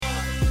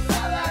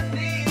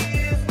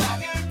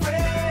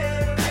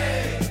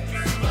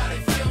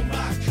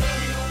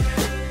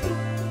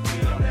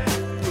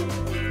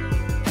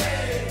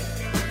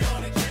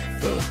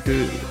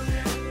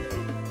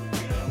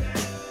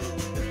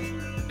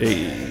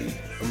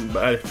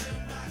Bye.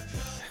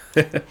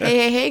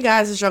 Hey,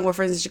 guys. It's Young with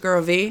Friends. It's your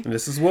girl, V. And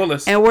this is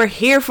Willis. And we're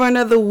here for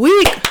another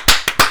week.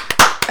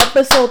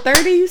 Episode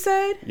 30, you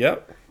said?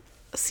 Yep.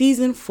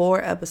 Season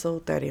 4,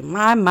 episode 30.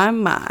 My. I knew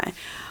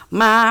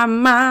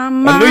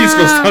you was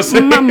going to start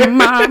saying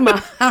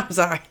my. I'm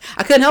sorry.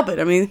 I couldn't help it.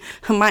 I mean,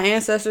 my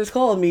ancestors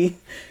called me.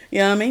 You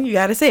know what I mean? You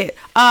got to say it.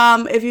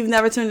 If you've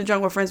never tuned to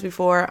Drunk with Friends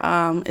before,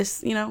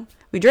 it's,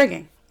 we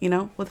drinking,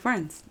 with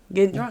friends.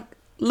 Getting drunk.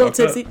 A little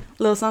tipsy, a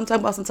little something, talk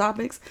about some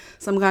topics,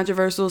 some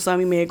controversial, some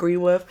you may agree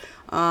with.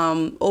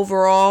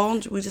 Overall,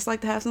 we just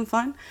like to have some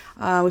fun.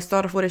 We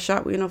start off with a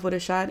shot, we end off with a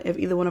shot. If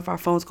either one of our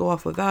phones go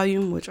off with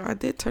volume, which I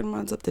did turn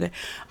mine up today,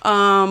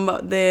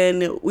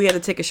 then we had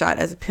to take a shot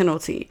as a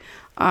penalty.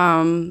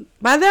 By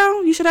now,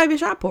 you should have your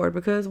shot poured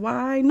because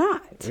why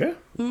not? Yeah.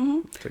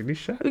 Mm-hmm. Take these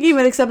shots. We can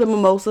even accept a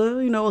mimosa,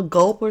 a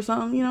gulp or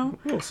something, A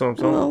little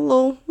something. A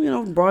little,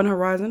 broaden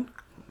horizon.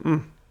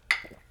 Mm-hmm.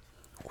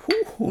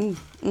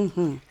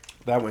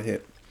 That one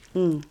hit.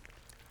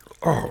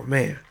 Oh,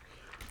 man.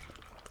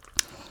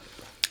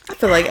 I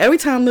feel like every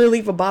time they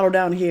leave a bottle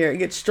down here, it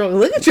gets stronger.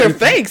 Look at your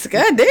face.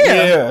 God damn.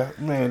 Yeah,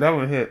 man, that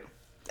one hit.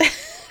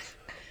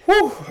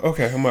 Whew.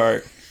 Okay, I'm all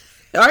right.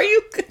 Are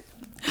you?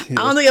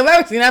 Yeah. I don't think I've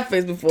ever seen that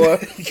face before.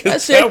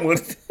 That shit.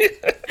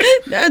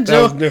 That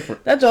was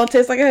different. That joint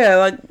tastes like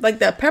hell. Like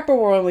that pepper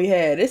one we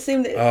had. It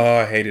seemed. Oh,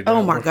 I hated that.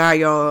 Oh my God,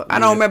 y'all. I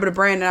don't remember the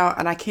brand now,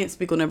 and I can't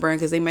speak on the brand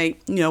because they may,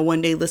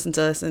 one day listen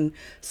to us and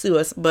sue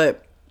us.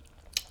 But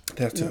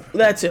that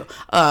too.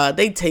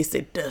 They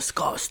tasted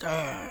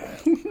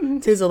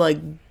disgusting. Tasted like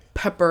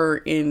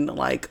pepper in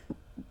like.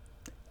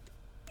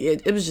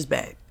 It was just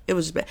bad. It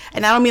was just bad.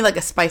 And I don't mean like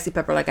a spicy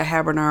pepper, like a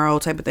habanero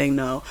type of thing.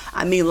 No,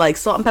 I mean like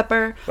salt and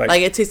pepper.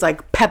 Like it tastes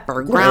like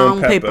pepper,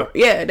 ground paper.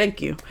 Yeah,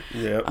 thank you.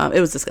 Yeah. It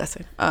was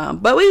disgusting.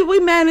 But we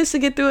managed to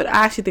get through it.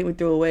 I actually think we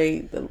threw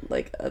away the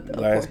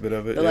last bit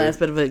of it. The last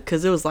bit of it,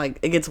 because it was like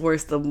it gets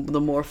worse the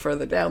more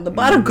further down the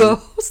bottom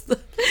goes.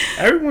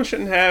 Everyone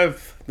shouldn't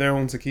have their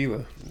own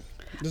tequila.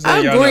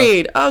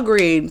 Agreed.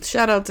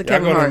 Shout out to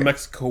Kevin Hart. Y'all go to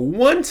Mexico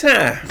one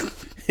time.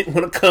 You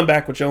want to come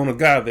back with your own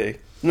agave?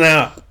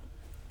 Nah.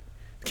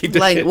 Keep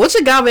the shit. Which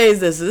agave is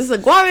this? Is this a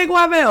guave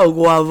or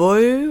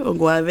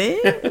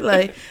guave?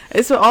 Like,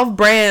 it's off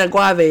brand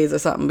agaves or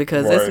something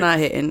because It's not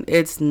hitting.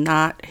 It's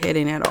not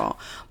hitting at all.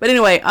 But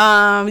anyway,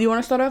 you want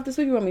to start off this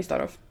week or you want me to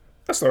start off?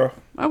 Let's start off.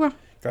 Okay.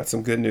 Got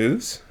some good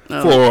news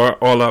for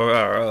all of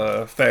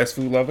our fast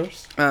food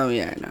lovers. Oh,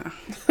 yeah,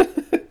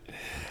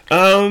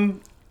 no.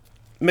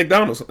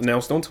 McDonald's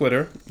announced on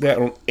Twitter that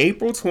on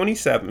April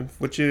 27th,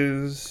 which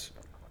is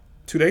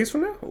 2 days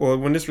from now, or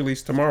when this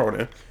released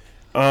tomorrow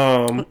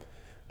then,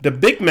 the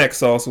Big Mac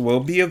sauce will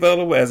be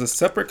available as a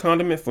separate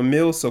condiment for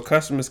meals so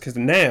customers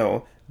can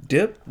now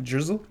dip,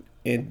 drizzle,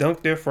 and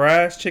dunk their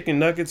fries, chicken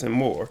nuggets, and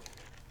more.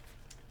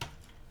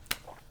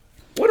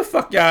 What the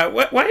fuck, y'all?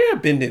 Why y'all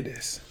been to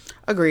this?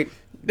 Agreed.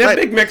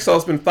 Big Mac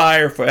sauce been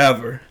fire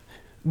forever.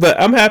 But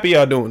I'm happy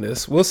y'all doing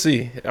this. We'll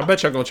see. I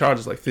bet y'all gonna charge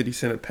us like 50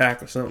 cents a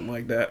pack or something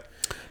like that.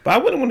 But I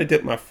wouldn't want to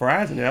dip my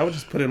fries in there. I would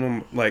just put it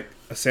on like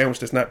a sandwich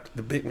that's not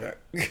the Big Mac.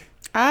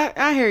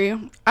 I hear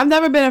you. I've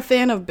never been a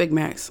fan of Big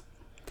Macs.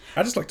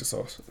 I just like the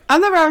sauce.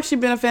 I've never actually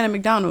been a fan of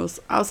McDonald's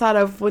outside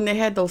of when they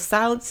had those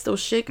salads, those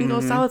shake and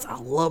go salads. I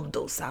love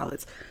those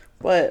salads.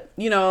 But,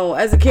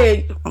 as a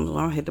kid, I'm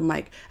going to hit the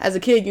mic. As a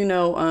kid, you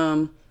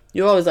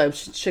always like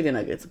chicken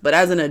nuggets. But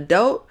as an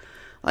adult,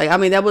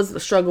 that was a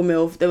struggle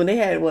meal. When they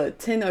had,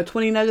 10 or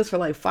 20 nuggets for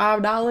like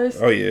 $5?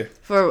 Oh,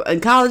 yeah. In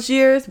college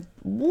years,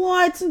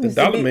 what? The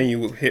dollar menu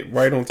would hit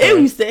right on time.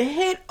 It used to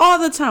hit all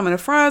the time. And the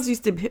fries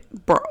used to hit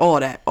all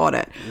that.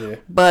 Yeah.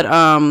 But,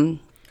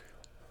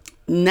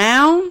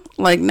 Now,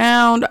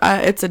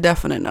 it's a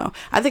definite no.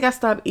 I think I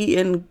stopped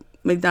eating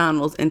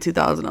McDonald's in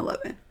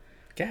 2011.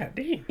 God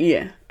damn.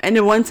 Yeah, and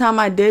then one time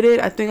I did it.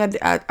 I think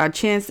I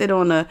chanced it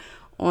on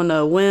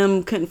a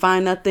whim. Couldn't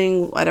find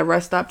nothing at a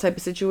rest stop type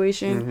of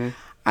situation. Mm-hmm.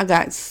 I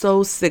got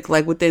so sick.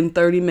 Like within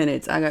 30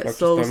 minutes, I got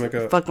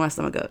fucked my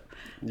stomach up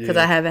because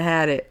I haven't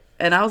had it.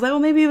 And I was like, well,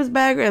 maybe it was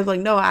bad. I was like,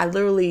 no, I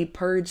literally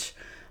purged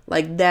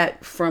like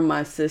that from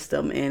my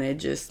system, and it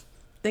just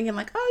thinking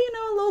like, a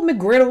little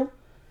McGriddle.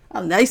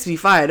 Oh, nice to be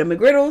fired. The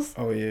McGriddles.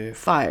 Oh yeah.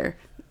 Fire.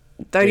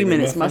 30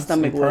 minutes. My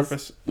stomach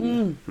was.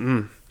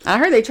 I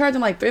heard they charging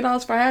like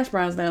 $3 for hash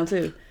browns now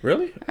too.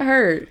 Really? I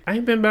heard. I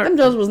ain't been back. Them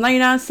jokes was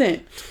 99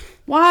 cents.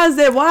 Why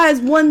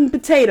is one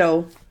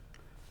potato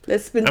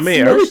that's been?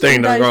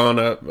 Everything done gone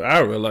up.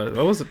 I realized.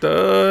 What was it?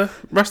 The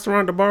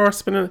restaurant, the bar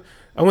spending.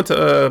 I went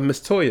to Miss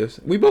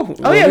Toya's. We both.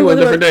 We went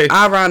different days.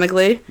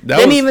 Ironically,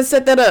 didn't even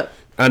set that up.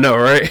 I know,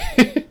 right?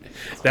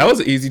 That was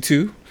an easy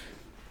two.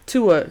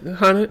 To what?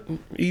 100,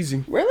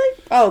 easy.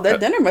 Really? Oh, that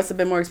dinner must have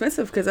been more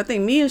expensive because I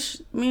think me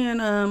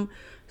and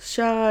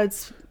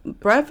Shad's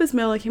breakfast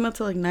meal came up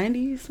to like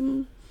 90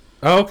 something.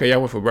 Oh, okay. Yeah, I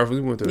went for breakfast.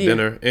 We went to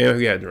dinner and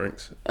we had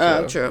drinks.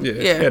 Oh, true.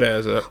 Yeah. It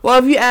adds up. Well,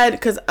 if you add,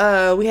 because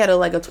we had a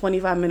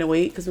 25-minute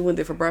wait because we went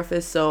there for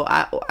breakfast. So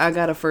I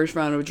got a first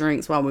round of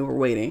drinks while we were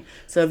waiting.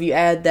 So if you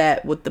add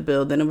that with the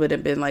bill, then it would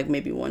have been like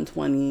maybe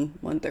 $120,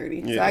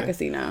 $130. Yeah. So I can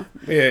see now.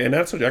 Yeah, and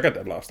I told you I got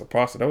that lobster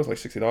pasta. That was like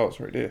 $60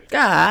 right there.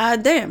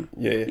 God damn.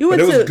 Yeah. You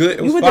went it was good.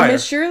 It was you fire. went to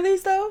Miss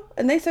Shirley's though,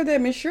 and they served that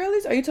at Miss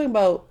Shirley's. Are you talking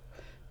about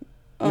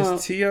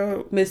Miss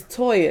Tia? Miss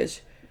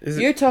Toya's.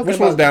 You're talking which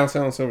about one's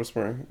downtown Silver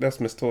Spring? That's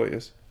Miss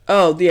Toya's.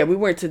 Oh yeah, we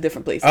went to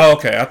different places. Oh,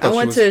 okay. I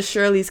went to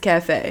Shirley's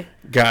Cafe.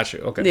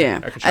 Gotcha. Okay. Yeah,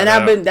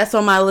 and that's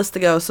on my list to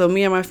go. So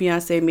me and my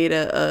fiance made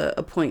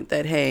a point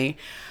that hey,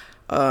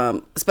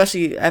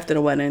 especially after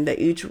the wedding, that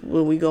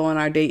when we go on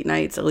our date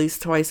nights, at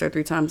least twice or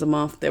 3 times a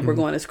month, that we're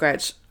going to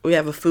scratch. We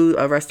have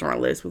a restaurant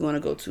list. We're going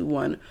to go to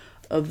one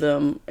of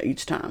them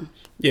each time.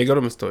 Yeah, go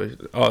to Miss Toya's.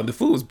 The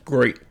food was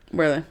great.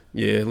 Really?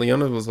 Yeah,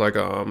 Leona was like,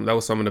 that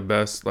was some of the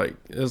best. Like,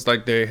 it was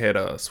like they had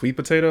sweet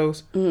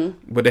potatoes,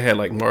 but they had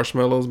like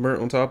marshmallows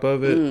burnt on top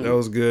of it. That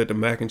was good. The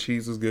mac and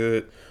cheese was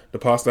good. The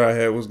pasta I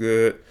had was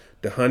good.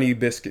 The honey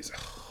biscuits.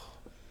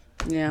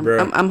 Yeah,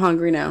 I'm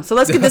hungry now. So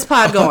let's get this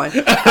pod going.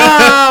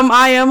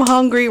 I am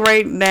hungry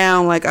right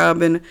now. Like I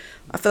feel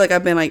like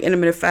I've been like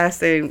intermittent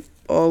fasting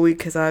all week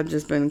because I've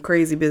just been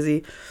crazy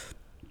busy.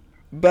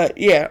 But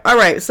yeah, all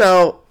right.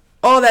 So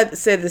all that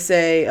said to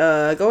say,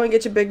 go and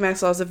get your Big Mac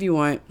sauce if you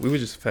want. We were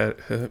just fat.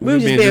 We were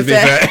just being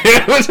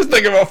fat. We were just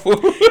thinking about food.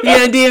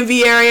 Yeah, in the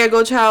DMV area,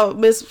 go check out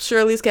Miss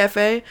Shirley's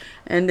Cafe,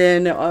 and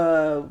then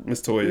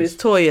Miss Toya's. Miss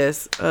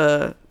Toya's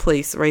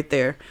place right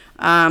there.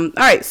 All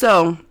right,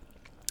 so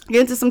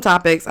get into some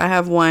topics. I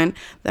have one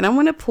that I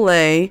want to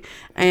play,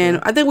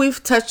 and I think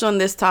we've touched on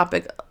this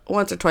topic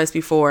once or twice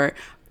before,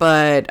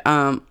 but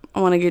I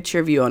want to get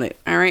your view on it.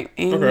 All right,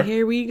 and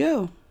here we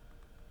go.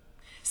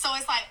 So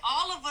it's like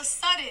all of a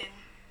sudden,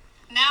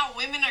 now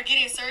women are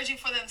getting surgery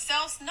for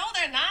themselves. No,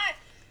 they're not.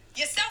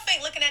 Yourself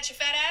ain't looking at your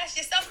fat ass.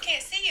 Yourself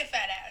can't see your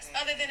fat ass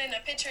other than in a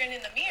picture and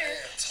in the mirror.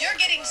 You're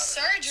getting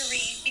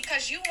surgery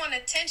because you want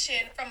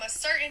attention from a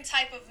certain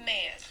type of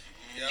man.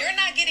 You're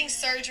not getting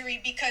surgery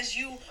because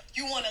you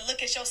want to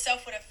look at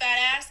yourself with a fat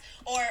ass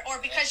or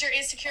because you're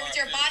insecure with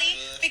your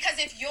body. Because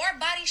if your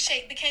body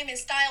shape became in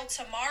style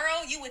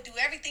tomorrow, you would do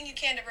everything you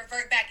can to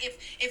revert back.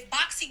 If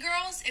boxy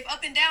girls, if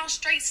up and down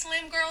straight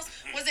slim girls,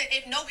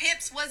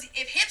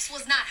 if hips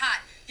was not hot,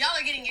 y'all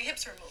are getting your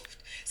hips removed.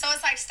 So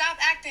it's like, stop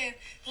acting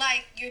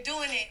like you're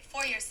doing it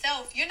for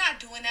yourself. You're not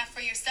doing that for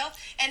yourself.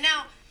 And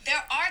now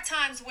there are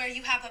times where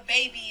you have a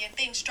baby and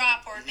things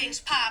drop or things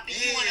pop and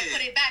you want to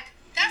put it back.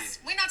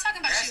 We're not talking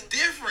about you. That's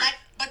different.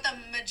 But the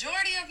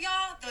majority of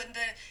y'all,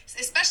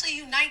 especially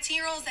you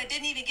 19-year-olds that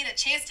didn't even get a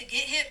chance to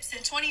get hips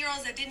and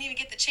 20-year-olds that didn't even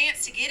get the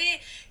chance to get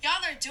it,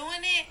 y'all are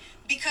doing it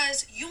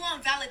because you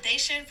want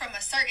validation from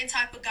a certain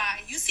type of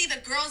guy. You see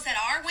the girls that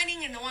are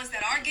winning and the ones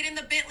that are getting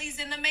the Bentleys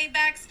and the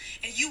Maybachs,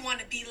 and you want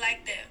to be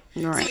like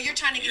them. Right. So you're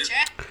trying to get your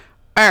ass.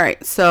 All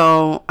right.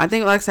 So I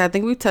think, like I said, I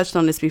think we touched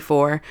on this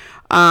before,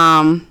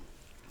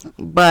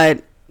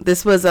 but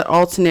this was an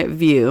alternate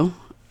view.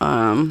 What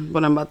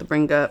I'm about to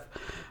bring up,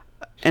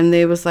 and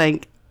they was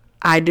like,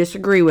 I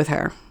disagree with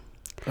her.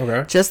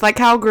 Okay. Just like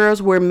how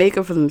girls wear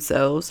makeup for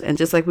themselves, and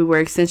just like we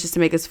wear extensions to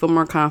make us feel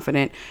more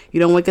confident,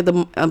 you don't wake up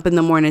in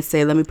the morning and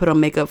say, let me put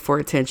on makeup for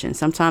attention.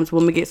 Sometimes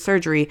women get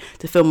surgery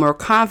to feel more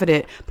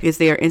confident because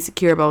they are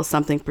insecure about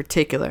something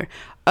particular.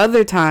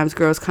 Other times,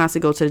 girls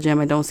constantly go to the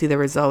gym and don't see the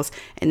results,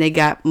 and they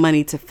got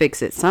money to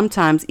fix it.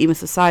 Sometimes, even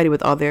society,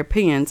 with all their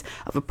opinions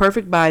of a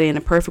perfect body and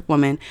a perfect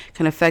woman,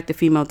 can affect a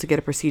female to get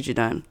a procedure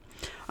done.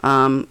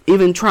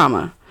 Even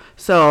trauma.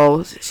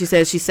 So she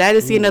says she's sad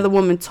to see another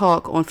woman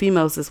talk on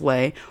females this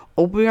way.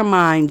 Open your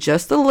mind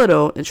just a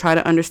little and try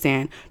to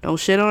understand. Don't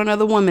shit on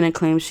another woman and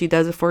claim she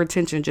does it for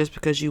attention just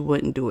because you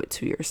wouldn't do it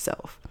to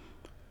yourself.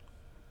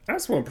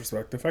 That's one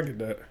perspective. I get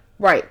that.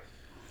 Right.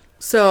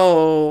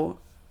 So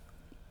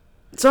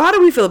how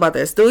do we feel about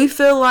this? Do we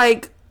feel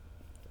like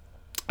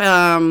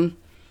that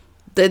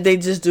they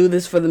just do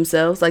this for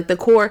themselves? Like the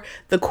core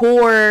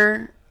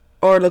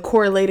or the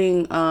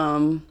correlating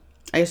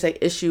I guess say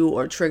issue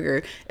or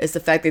trigger is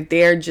the fact that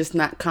they're just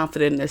not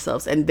confident in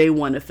themselves and they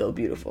want to feel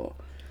beautiful.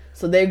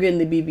 So they're getting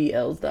the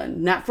BBLs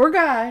done. Not for a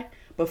guy,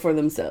 but for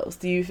themselves.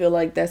 Do you feel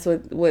like that's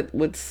what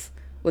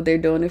they're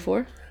doing it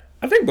for?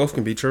 I think both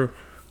can be true,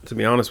 to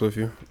be honest with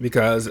you.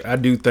 Because I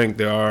do think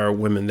there are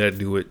women that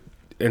do it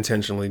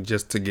intentionally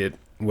just to get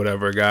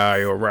whatever guy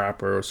or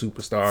rapper or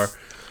superstar.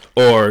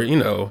 Or,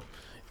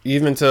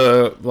 even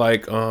to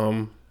like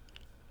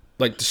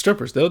the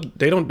strippers.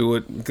 They don't do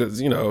it because,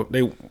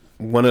 they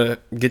want to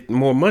get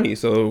more money.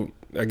 So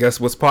I guess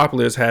what's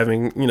popular is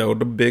having, the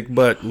big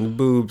butt and the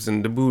boobs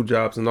and the boob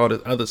jobs and all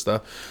this other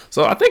stuff.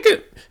 So I think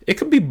it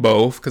could be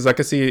both, because I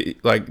could see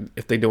like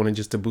if they're doing it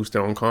just to boost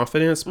their own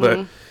confidence,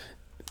 but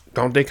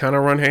don't they kind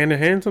of run hand in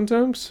hand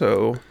sometimes?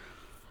 So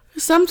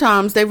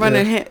sometimes they run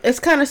in hand. It's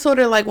kind of sort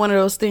of like one of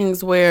those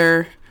things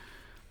where,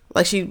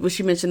 like she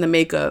mentioned the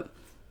makeup.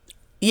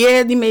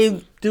 Yeah, they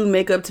may do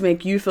makeup to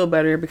make you feel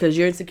better because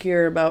you're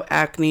insecure about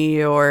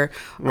acne or,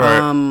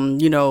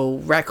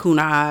 Right. raccoon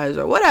eyes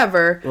or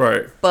whatever.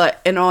 Right.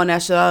 But in all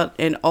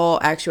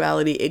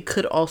actuality, it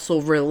could also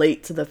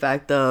relate to the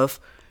fact of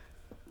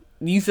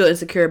you feel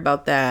insecure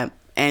about that,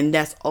 and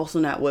that's also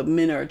not what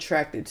men are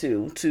attracted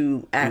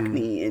to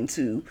acne and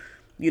to,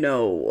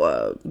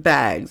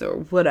 bags or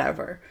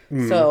whatever.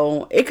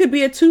 So it could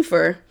be a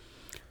twofer,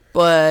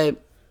 but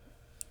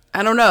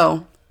I don't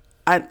know.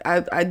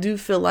 I do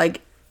feel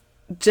like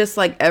just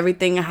like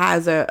everything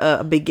has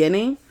a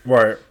beginning.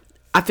 Right.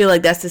 I feel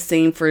like that's the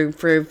same for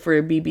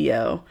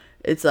BBL.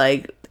 It's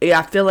like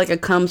I feel like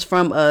it comes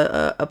from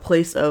a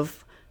place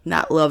of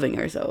not loving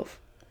herself.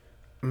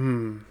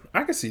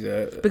 I can see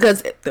that.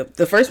 Because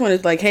the first one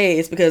is like, hey,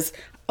 it's because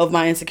of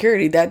my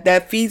insecurity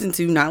that feeds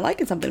into not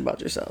liking something about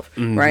yourself,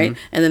 right?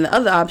 And then the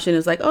other option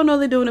is like, oh no,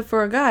 they're doing it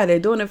for a guy. They're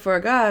doing it for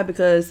a guy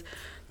because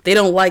they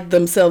don't like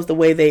themselves the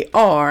way they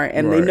are,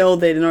 and they know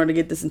that in order to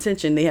get this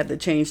attention, they have to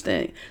change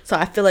things. So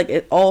I feel like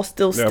it all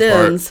still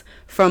stems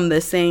from the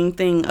same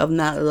thing of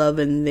not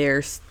loving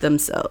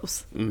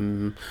themselves.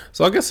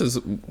 So I guess it's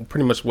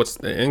pretty much what's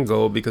the end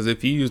goal, because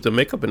if you use the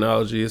makeup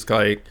analogy, it's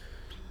like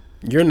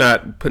you're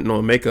not putting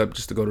on makeup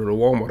just to go to the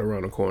Walmart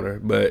around the corner,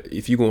 but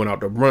if you're going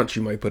out to brunch,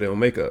 you might put on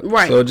makeup.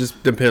 Right. So it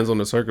just depends on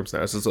the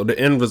circumstances. So the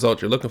end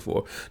result you're looking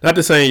for. Not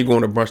to saying you're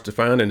going to brunch to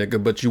find a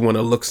nigga, but you want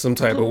to look some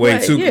type of way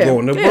to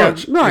going to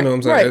brunch. Right, you know what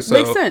I'm saying? right. So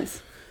Makes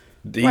sense.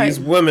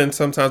 these women,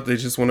 sometimes they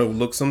just want to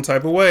look some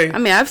type of way. I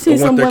mean, I've seen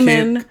some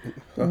women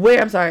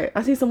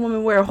I've seen some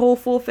women wear a whole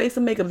full face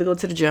of makeup to go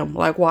to the gym.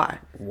 Like, why?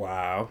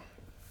 Wow.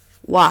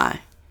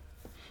 Why?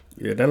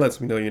 Yeah, that lets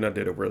me know you're not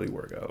there to really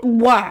work out.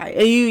 Why?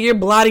 Are you're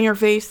blotting your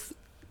face?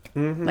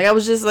 Like, I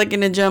was just like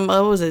in the gym.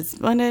 What was it?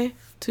 Monday?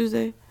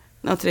 Tuesday?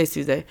 No, today's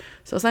Tuesday.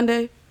 So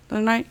Sunday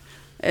night.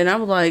 And I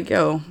was like,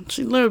 yo,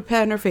 she literally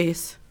patting her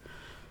face.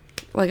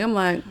 Like, I'm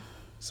like,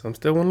 Some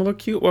still want to look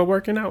cute while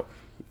working out.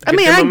 I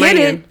mean, I get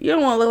it. You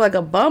don't want to look like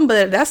a bum,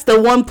 but that's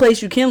the one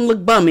place you can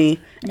look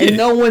bummy, and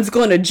no one's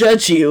going to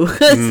judge you.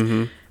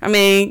 I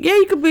mean, yeah,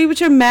 you could be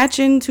with your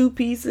matching two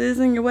pieces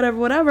and your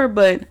whatever,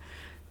 but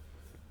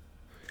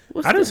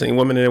I done seen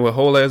women in there with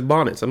whole ass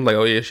bonnets. I'm like,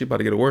 oh yeah, she about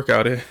to get a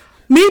workout in.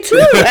 me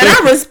too, and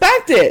I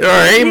respect it.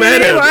 I ain't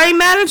mad at you. I ain't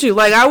mad at you.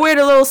 Like, I wear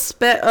the little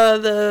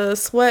the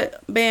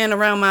sweat band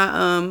around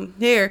my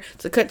hair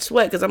to cut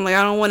sweat because I'm like,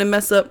 I don't want to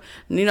mess up,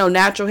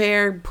 natural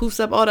hair, poofs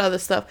up, all the other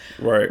stuff.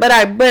 Right. But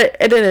at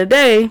the end of the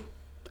day,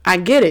 I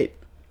get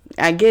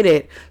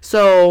it.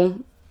 So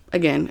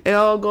again, it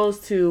all goes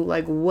to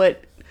like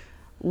what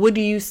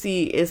do you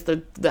see is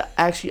the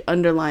actually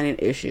underlying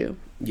issue?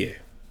 Yeah.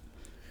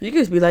 You can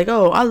just be like,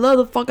 oh, I love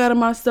the fuck out of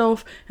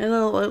myself, and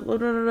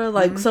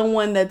like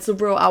someone that's a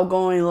real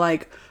outgoing,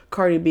 like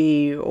Cardi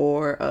B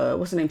or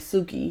what's her name,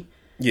 Suki.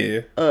 Yeah.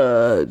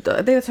 I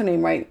think that's her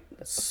name, right?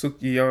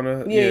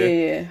 Sukiyana.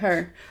 Yeah,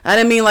 her. I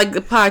didn't mean like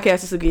the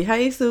podcast of Suki.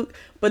 Hey, Suk,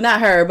 but not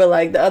her, but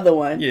like the other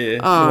one. Yeah.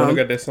 The one who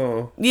got that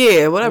song.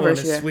 Yeah, whatever.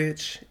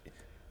 Switch.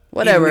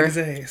 Whatever.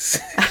 Ass.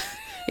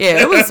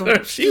 Yeah, it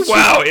was. She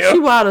wild, yeah. She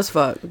wild as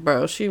fuck,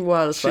 bro. She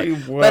wild as fuck.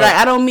 Wild. But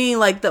I don't mean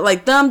like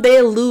them. They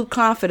elude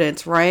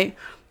confidence, right?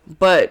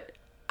 But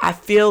I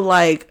feel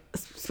like,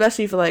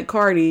 especially for like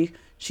Cardi,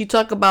 she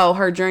talked about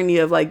her journey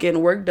of like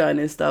getting work done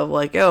and stuff.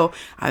 Like, yo,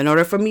 in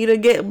order for me to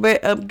get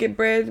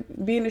bread,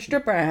 being a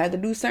stripper, I had to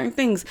do certain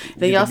things.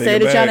 Then y'all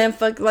said that y'all didn't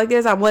fuck like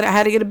this. I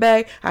had to get a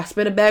bag. I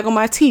spent a bag on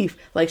my teeth.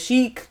 Like,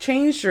 she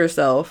changed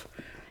herself,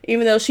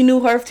 even though she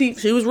knew her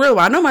teeth. She was real.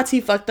 I know my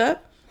teeth fucked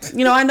up.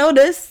 I know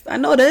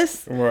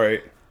this.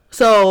 Right.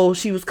 So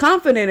she was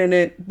confident in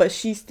it, but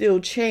she still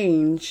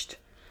changed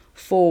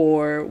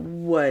for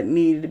what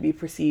needed to be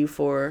perceived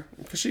for.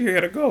 Because she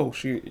had a goal.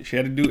 She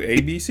had to do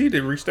ABC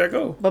to reach that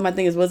goal. But my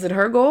thing is, was it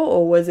her goal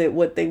or was it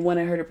what they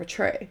wanted her to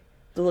portray?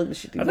 The look that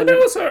she. I think that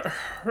was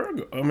her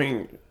goal. I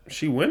mean,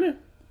 she winning.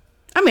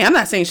 I mean, I'm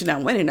not saying she's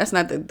not winning. That's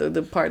not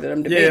the part that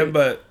I'm debating. Yeah,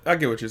 but I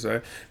get what you're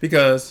saying.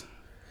 Because,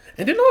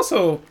 and then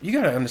also, you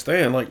got to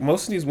understand, like,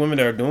 most of these women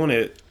that are doing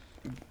it,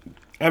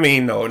 I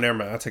mean, no, never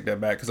mind. I take that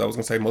back because I was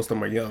going to say most of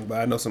them are young,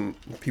 but I know some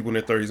people in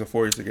their 30s and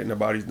 40s are getting their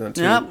bodies done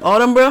too. Yep, all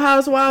them Real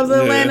Housewives of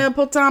Atlanta,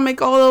 Potomac,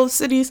 all those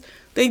cities,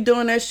 they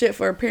doing that shit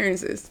for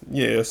appearances.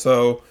 Yeah,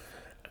 so,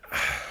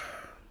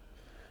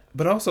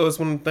 but also it's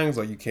one of the things,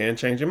 like, you can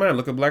change your mind.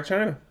 Look at Black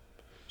China.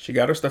 She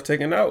got her stuff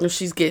taken out.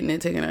 She's getting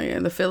it taken out, yeah.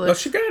 The fillers. Oh,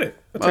 she got it.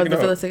 The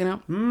fillers taken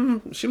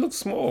out? She looks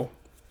small.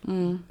 I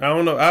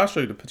don't know. I'll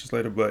show you the pictures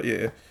later, but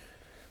yeah.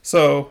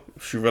 So,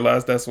 she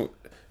realized that's what...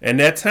 And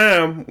that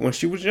time, when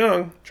she was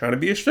young, trying to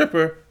be a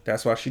stripper,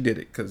 that's why she did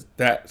it. Because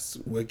that's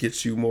what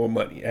gets you more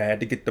money. I had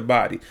to get the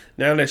body.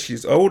 Now that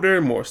she's older,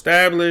 more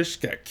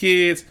established, got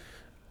kids,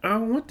 I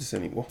don't want this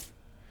anymore.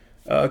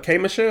 K.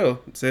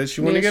 Michelle says she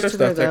want to get her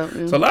stuff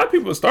taken. So a lot of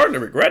people are starting to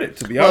regret it,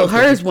 to be honest.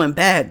 Well, hers went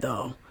bad,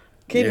 though.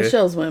 K.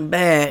 Michelle's went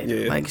bad.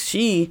 Yeah. Like,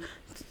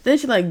 then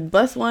she, like,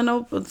 bust one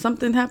open,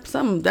 something happened.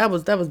 Something, that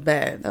was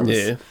bad. That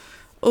was,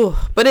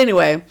 Oh, but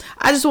anyway,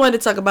 I just wanted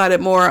to talk about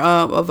it more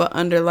of an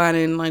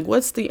underlining. Like,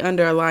 what's the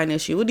underlying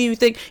issue? What do you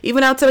think?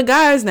 Even out to the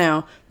guys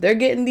now, they're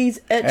getting these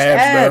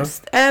abs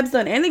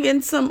done, and they're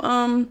getting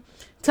some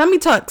tummy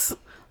tucks.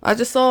 I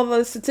just saw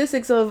the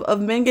statistics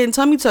of men getting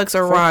tummy tucks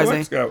are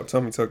rising. Got with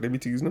tummy tuck. They be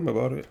teasing them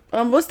about it.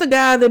 What's the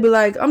guy? They be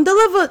like, I'm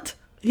delivered.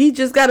 He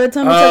just got a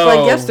tummy tuck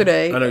like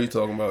yesterday. I know you're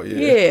talking about.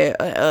 Yeah.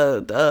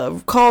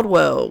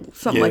 Caldwell,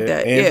 something like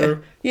that.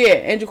 Andrew? Yeah,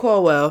 Andrew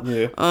Caldwell.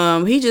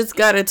 Yeah. He just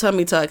got a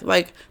tummy tuck.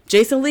 Like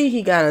Jason Lee,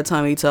 he got a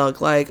tummy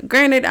tuck. Like,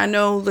 granted, I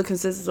know the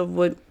consistency of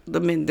what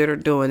the men that are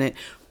doing it,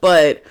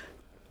 but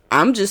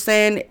I'm just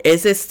saying,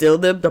 is it still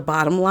the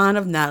bottom line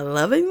of not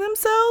loving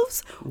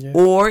themselves,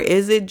 or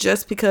is it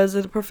just because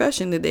of the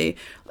profession that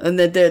and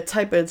the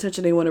type of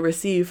attention they want to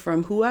receive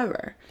from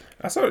whoever?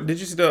 I saw. Did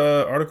you see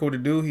the article with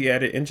the dude? He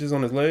added inches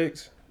on his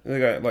legs. They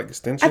got like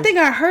extensions. I think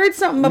I heard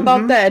something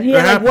about that. He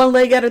had like one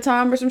leg at a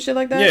time or some shit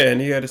like that. Yeah,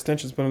 and he had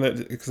extensions put on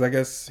that because I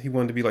guess he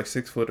wanted to be like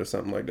 6 foot or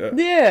something like that.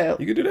 Yeah,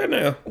 you could do that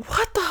now.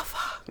 What the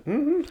fuck?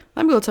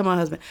 Let me go tell my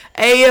husband.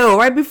 Hey yo,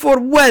 right before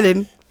the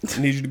wedding, I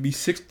need you to be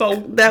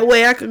 6'4". That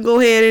way I can go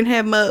ahead and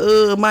have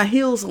my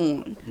heels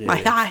on, my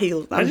high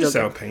heels. That just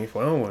sound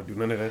painful. I don't want to do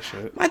none of that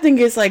shit. My thing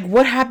is like,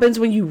 what happens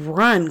when you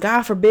run?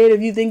 God forbid if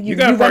you think you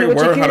gotta probably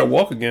learn how to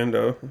walk again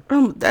though.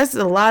 That's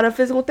a lot of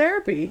physical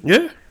therapy.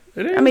 Yeah,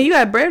 it is. I mean, you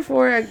got bread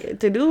for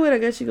it to do it. I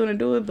guess you're gonna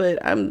do it, but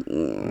I'm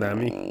not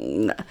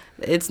me.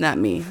 It's not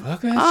me.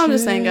 I'm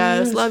just saying,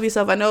 guys, love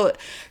yourself. I know.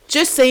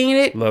 Just saying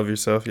it. Love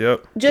yourself.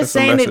 Yep. Just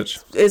saying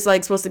it is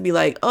like supposed to be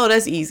like, oh,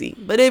 that's easy,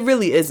 but it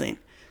really isn't.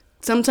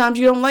 Sometimes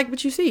you don't like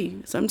what you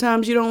see.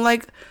 Sometimes you don't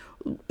like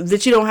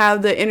that you don't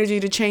have the energy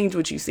to change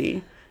what you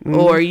see.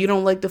 Or you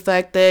don't like the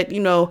fact that,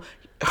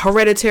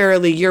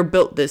 hereditarily you're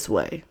built this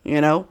way,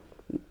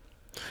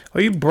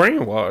 Are you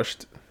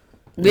brainwashed?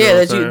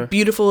 That you're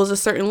beautiful is a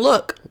certain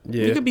look.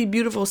 Yeah. You could be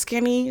beautiful,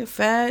 skinny,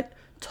 fat,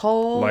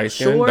 tall, light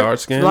skin, short, dark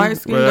skin,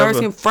 dark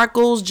skin,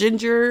 freckles,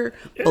 ginger,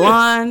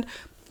 blonde,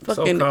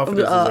 fucking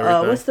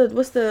what's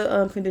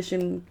the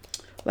condition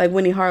like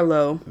Winnie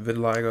Harlow?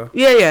 Vitiligo.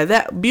 Yeah,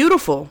 that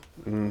beautiful.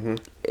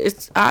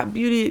 It's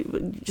beauty.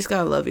 You just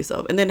gotta love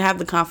yourself, and then have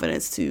the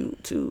confidence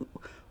to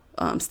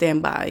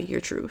stand by your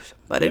truth.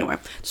 But anyway,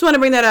 just want to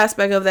bring that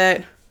aspect of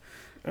that.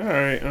 All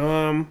right.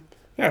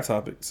 Got a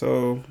topic.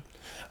 So,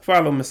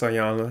 follow Miss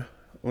Ayana.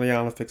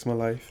 Ayana fixed my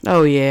life.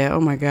 Oh yeah. Oh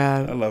my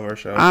God. I love her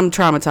show. I'm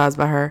traumatized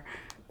by her.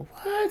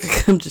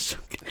 What? I'm just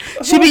joking.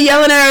 She be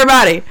yelling at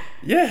everybody.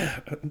 Yeah.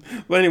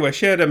 Well, anyway,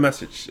 she had a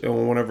message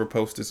on one of her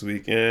posts this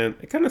week, and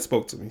it kind of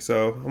spoke to me.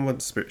 So I'm going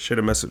to share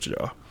the message with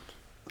y'all.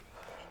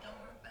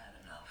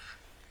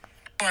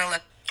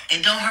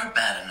 It don't hurt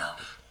bad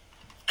enough.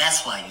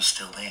 That's why you're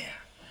still there.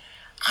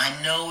 I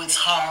know it's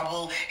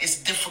horrible,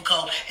 it's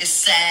difficult, it's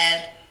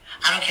sad.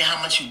 I don't care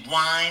how much you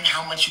whine,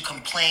 how much you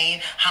complain,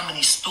 how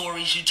many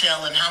stories you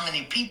tell, and how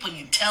many people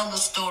you tell the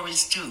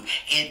stories to.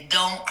 It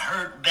don't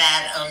hurt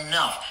bad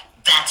enough.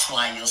 That's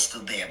why you're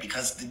still there.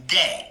 Because the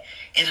day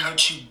it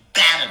hurts you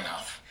bad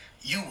enough,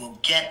 you will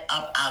get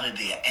up out of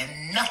there.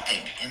 And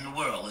nothing in the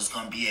world is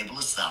going to be able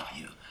to stop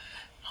you.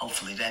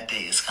 Hopefully that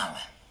day is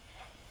coming.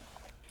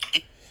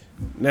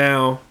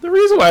 Now, the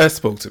reason why that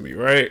spoke to me,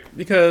 right?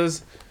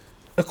 Because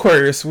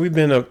Aquarius, we've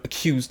been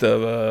accused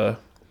of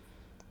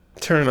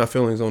turning our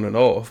feelings on and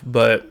off.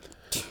 But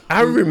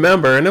I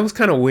remember, and it was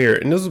kind of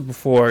weird, and this was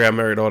before I got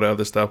married, all the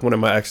other stuff. One of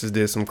my exes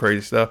did some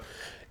crazy stuff.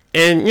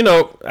 And,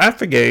 I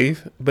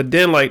forgave, but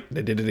then,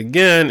 they did it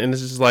again, and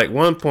it's just,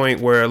 one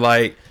point where,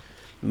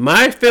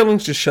 my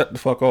feelings just shut the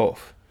fuck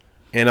off.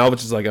 And I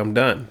was just like, I'm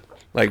done.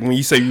 Like, when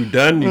you say you're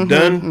done, you're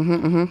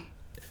done.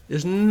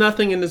 There's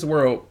nothing in this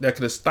world that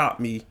could have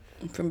stopped me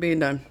from being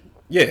done.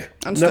 Yeah,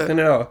 nothing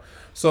at all.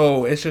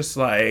 So it's just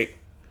like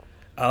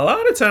a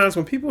lot of times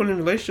when people in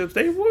relationships,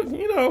 they want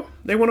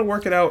to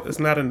work it out. It's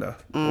not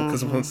enough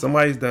because when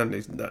somebody's done,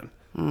 they're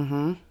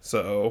done.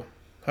 So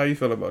how you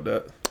feel about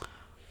that?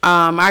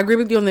 I agree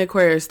with you on the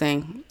Aquarius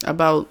thing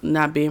about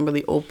not being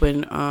really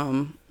open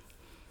a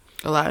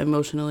lot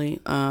emotionally.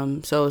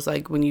 So it's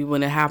like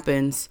when it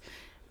happens,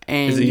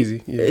 and it's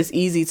easy. Yeah. It's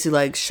easy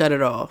to shut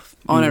it off,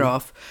 on and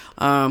off.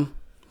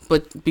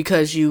 But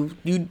because you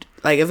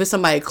if it's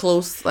somebody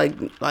close, like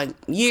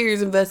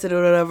years invested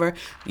or whatever,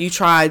 you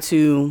try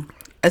to,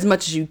 as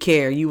much as you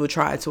care, you will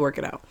try to work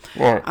it out.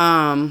 Right.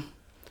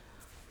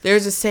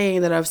 There's a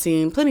saying that I've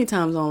seen plenty of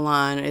times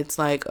online. It's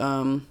like,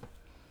 you'll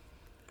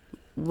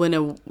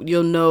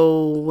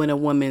know when a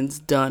woman's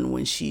done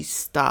when she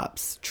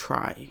stops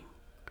trying.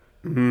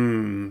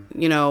 Women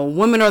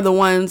are the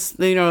ones,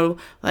 you're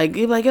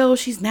like, oh,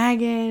 she's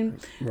nagging,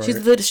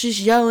 right.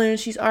 she's yelling,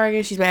 she's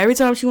arguing, she's mad every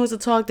time she wants to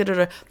talk.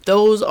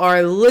 Those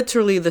are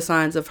literally the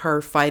signs of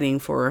her fighting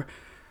for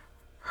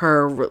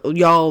her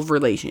y'all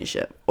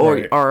relationship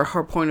or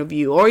her point of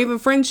view or even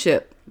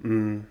friendship.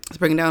 Let's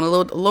bring it down a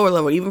little lower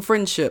level, even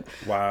friendship.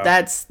 Wow,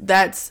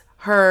 that's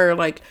her.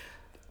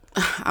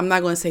 I'm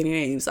not going to say any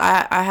names.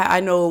 I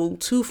know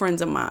two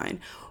friends of mine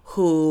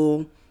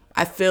who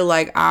I feel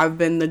like I've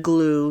been the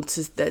glue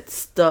that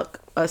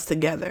stuck us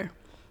together.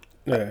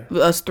 Yeah.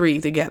 Us three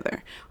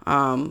together.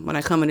 When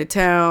I come into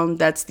town,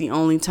 that's the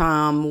only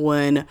time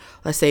when,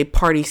 let's say,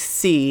 party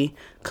C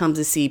comes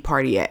to see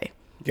party A.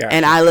 Gotcha.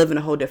 And I live in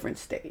a whole different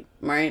state,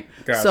 right?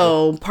 Gotcha.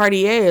 So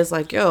party A is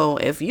like, yo,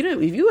 if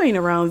you ain't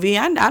around V,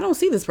 I don't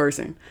see this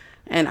person,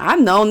 and I've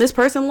known this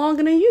person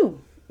longer than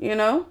you, you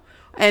know.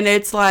 And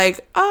it's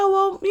like,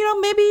 oh well,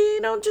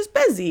 maybe just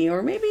busy,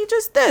 or maybe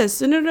just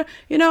this, and I'm like,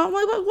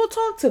 we'll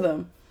talk to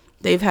them.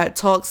 They've had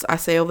talks, I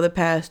say, over the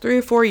past 3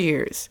 or 4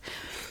 years,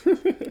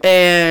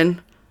 and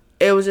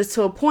it was just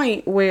to a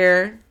point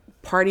where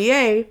party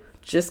A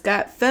just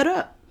got fed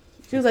up.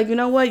 She was like, you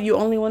know what? You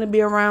only want to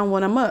be around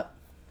when I'm up.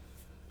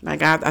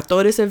 Like, I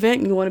throw this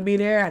event, you want to be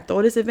there. I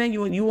throw this event,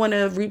 you want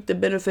to reap the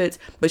benefits,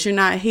 but you're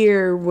not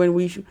here when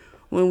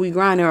we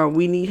grind, or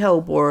we need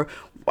help, or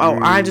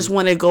I just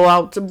want to go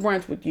out to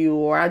brunch with you,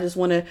 or I just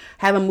want to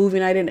have a movie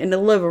night in the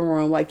living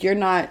room. Like, you're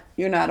not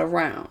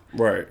around.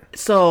 Right.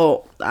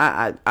 So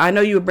I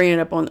know you were bringing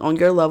it up on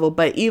your level,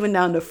 but even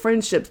down to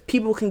friendships,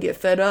 people can get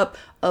fed up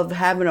of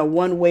having a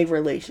one-way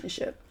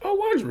relationship. Oh,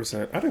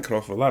 100%. I didn't cut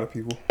off a lot of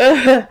people.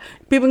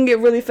 People can get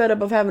really fed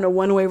up of having a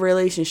one-way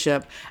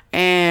relationship,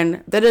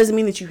 and that doesn't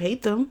mean that you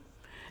hate them.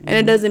 And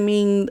it doesn't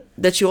mean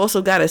that you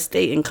also got to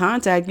stay in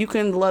contact. You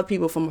can love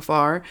people from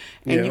afar,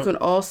 and you can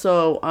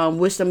also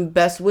wish them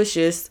best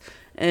wishes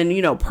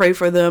and, pray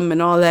for them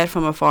and all that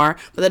from afar.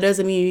 But that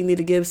doesn't mean you need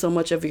to give so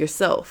much of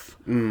yourself,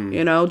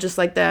 just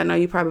like that. I know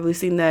you probably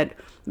seen that,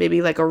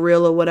 maybe like a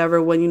reel or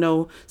whatever,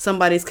 when,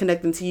 somebody's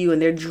connecting to you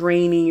and they're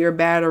draining your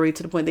battery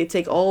to the point they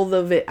take all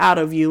of it out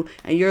of you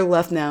and you're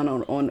left down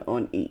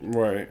on E.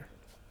 Right.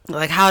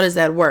 Like, how does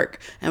that work?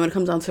 And when it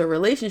comes down to a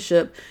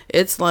relationship,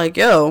 it's like,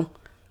 yo,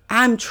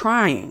 I'm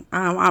trying.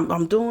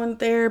 I'm doing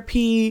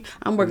therapy.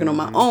 I'm working on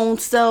my own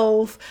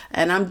self,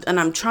 and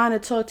I'm trying to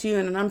talk to you,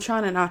 and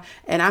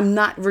I'm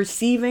not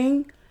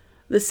receiving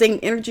the same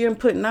energy I'm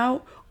putting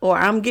out, or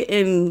I'm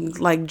getting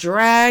like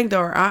dragged,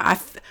 or I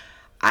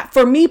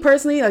for me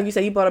personally, like you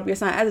said, you brought up your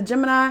sign. As a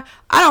Gemini,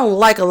 I don't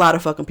like a lot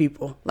of fucking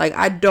people. Like,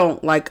 I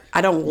don't.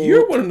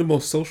 You're one of the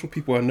most social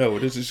people I know.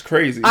 This is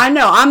crazy. I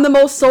know. I'm the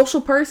most social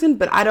person,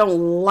 but I don't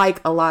like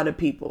a lot of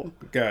people.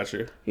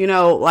 Gotcha.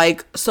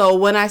 So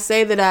when I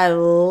say that I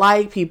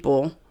like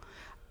people,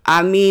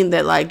 I mean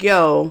that, like,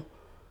 yo,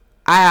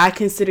 I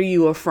consider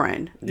you a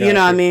friend. Gotcha. You know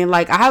what I mean?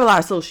 Like, I have a lot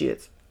of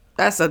associates.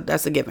 That's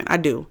a given. I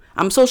do.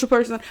 I'm a social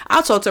person.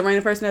 I'll talk to a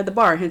random person at the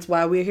bar, hence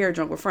why we're here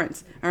drunk with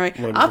friends. All right.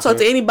 100%. I'll talk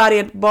to anybody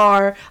at the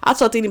bar. I'll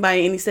talk to anybody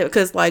in any state,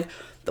 because, like,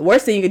 the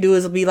worst thing you can do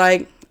is be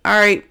like, all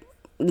right,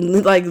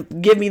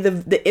 like, give me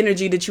the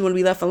energy that you want to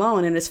be left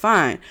alone, and it's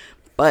fine.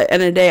 But at the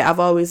end of the day, I've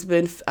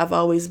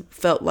always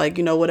felt like,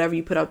 whatever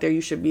you put out there,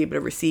 you should be able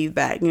to receive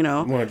back,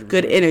 100%.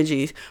 Good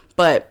energies.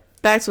 But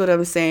that's what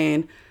I'm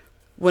saying.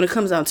 When it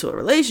comes down to a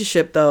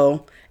relationship,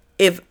 though,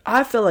 if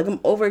I feel like I'm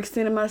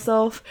overextending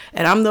myself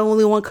and I'm the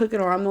only one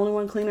cooking, or I'm the only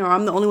one cleaning, or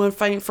I'm the only one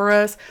fighting for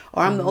us,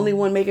 or I'm the only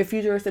one making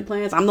futuristic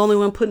plans, I'm the only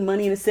one putting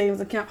money in a savings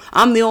account,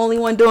 I'm the only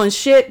one doing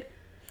shit,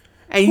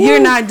 and you're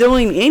not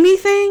doing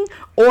anything,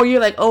 or you're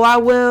like, oh, I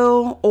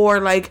will,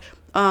 or like,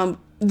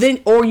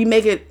 or you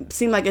make it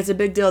seem like it's a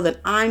big deal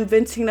that I'm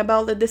venting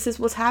about that this is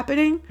what's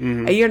happening,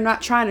 and you're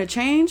not trying to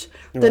change,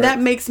 then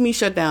that makes me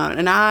shut down,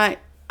 and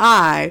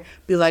I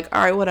be like,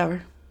 all right,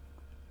 whatever.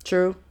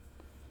 True.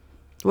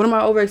 What am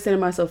I overextending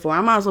myself for? I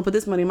might as well put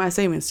this money in my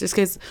savings, just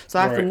case, so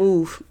I can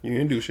move. You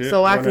can do shit.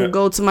 So I can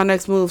go to my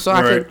next move, so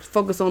I can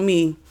focus on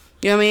me.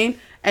 You know what I mean?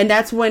 And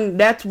that's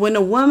when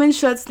a woman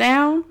shuts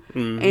down,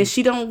 and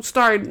she don't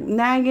start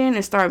nagging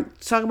and start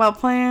talking about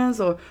plans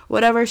or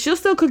whatever. She'll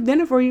still cook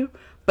dinner for you,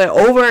 but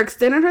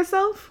overextending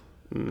herself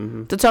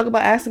to talk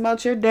about, asking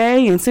about your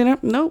day and sitting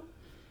up. Nope.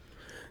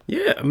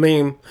 Yeah, I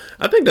mean,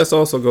 I think that's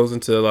also goes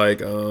into,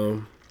 like,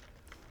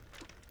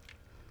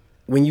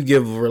 when you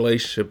give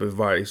relationship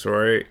advice,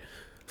 right?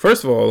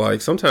 First of all, like,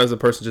 sometimes the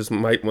person just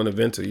might want to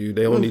vent to you.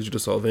 They don't need you to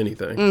solve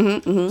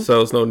anything.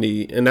 So it's no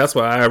need. And that's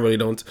why I really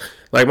don't,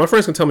 like, my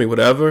friends can tell me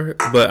whatever,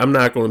 but I'm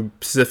not going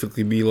to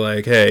specifically be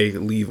like, hey,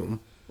 leave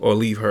him or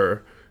leave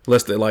her.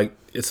 Unless they're like,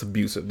 it's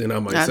abusive. Then I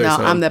might say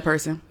something. I'm that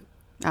person.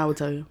 I will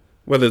tell you.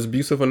 Whether it's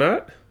abusive or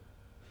not?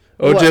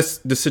 Or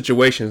just the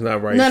situation's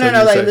not right. No.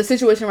 Like, the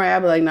situation right,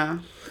 I'll be like, nah.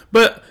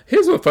 But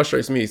here's what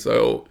frustrates me.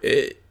 So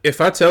if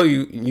I tell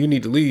you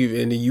need to leave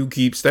and then you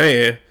keep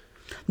staying,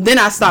 then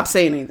I stop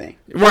saying anything.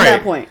 Right. On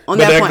that point. But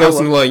that goes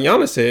to what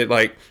Yana said.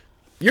 Like,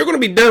 you're going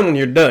to be done when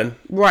you're done.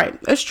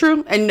 Right. That's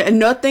true. And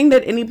nothing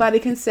that anybody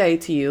can say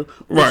to you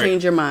will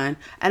change your mind.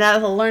 And I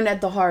learned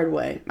that the hard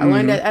way. I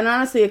learned that. And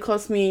honestly, it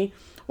cost me,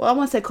 well, I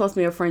won't say it cost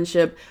me a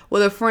friendship.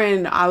 With a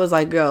friend, I was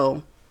like,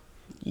 yo,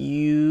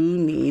 you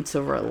need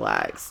to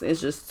relax. It's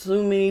just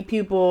too many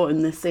people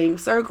in the same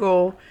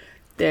circle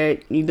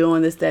that you're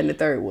doing this, that, and the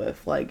third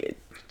with. Like,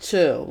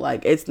 chill.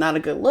 Like, it's not a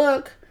good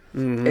look.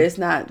 It's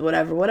not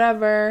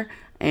whatever.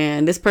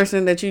 And this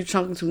person that you're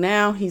talking to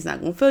now, he's not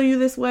going to feel you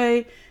this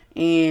way.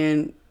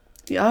 And,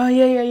 oh,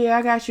 yeah,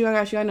 I got you.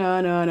 I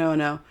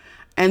know.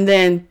 And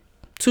then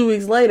 2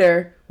 weeks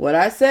later, what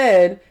I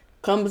said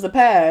comes to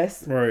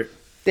pass. Right.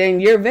 Then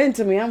you're venting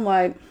to me. I'm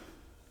like,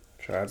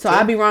 So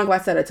I'd be wrong if I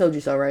said I told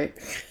you so, right?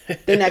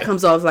 Then that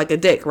comes off like a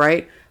dick,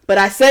 right? But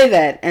I say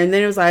that, and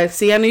then it was like,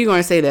 see, I knew you were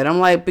going to say that. I'm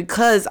like,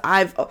 because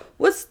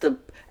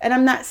and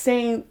I'm not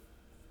saying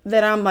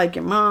that I'm like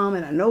your mom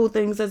and I know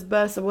things that's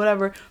best or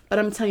whatever, but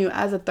I'm telling you,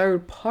 as a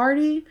third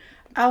party,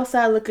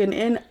 outside looking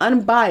in,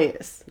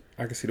 unbiased,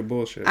 I can see the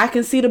bullshit. I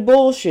can see the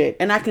bullshit,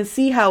 and I can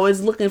see how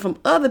it's looking from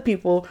other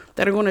people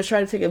that are going to try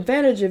to take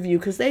advantage of you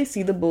because they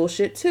see the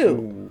bullshit too.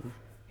 Ooh.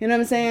 You know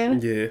what I'm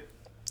saying? Yeah.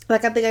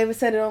 Like, I think I even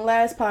said it on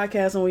last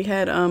podcast when we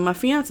had my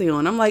fiance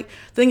on. I'm like,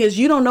 the thing is,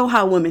 you don't know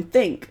how women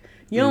think.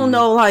 You don't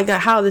know, like,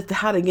 how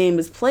the game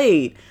is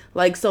played.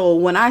 Like, so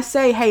when I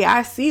say, hey,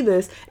 I see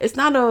this, it's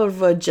not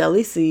of a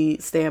jealousy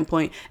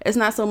standpoint. It's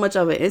not so much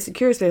of an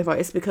insecure standpoint.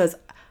 It's because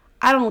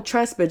I don't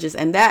trust bitches,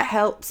 and that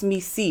helps me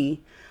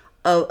see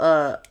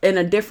in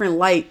a different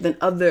light than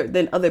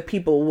other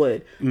people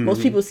would.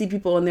 Most people see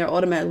people and they're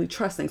automatically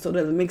trusting, so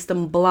that it makes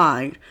them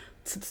blind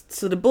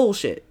to the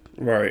bullshit.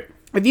 Right.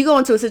 If you go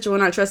into a situation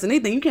not trusting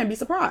anything, you can't be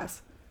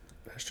surprised.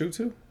 That's true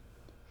too.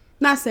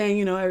 Not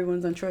saying,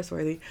 everyone's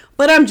untrustworthy,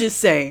 but I'm just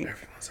saying.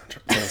 Everyone's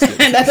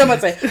untrustworthy. That's what I'm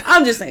saying.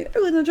 I'm just saying,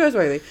 everyone's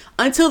untrustworthy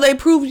until they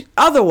prove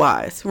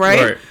otherwise,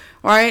 right?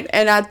 Right.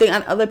 And I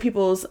think other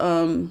people's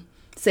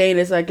saying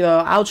it's like,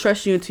 I'll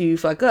trust you until you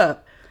fuck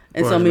up.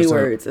 In so many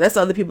words. That's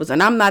other people's.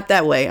 And I'm not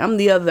that way. I'm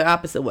the other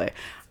opposite way.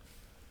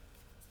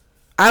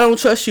 I don't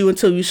trust you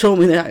until you show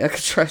me that I can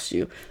trust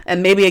you.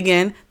 And maybe,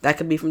 again, that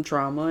could be from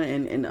trauma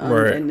and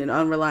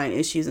unrelying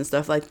issues and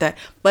stuff like that.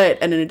 But at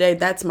the end of the day,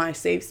 that's my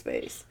safe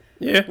space.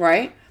 Yeah.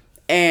 Right?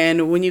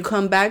 And when you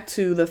come back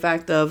to the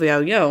fact of,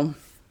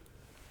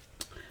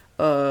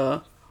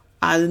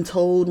 I done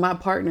told my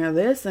partner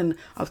this, and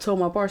I've told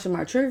my partner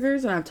my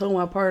triggers, and I've told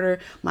my partner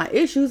my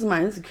issues,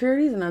 my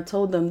insecurities, and I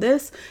told them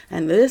this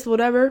and this,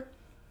 whatever.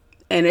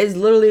 And it's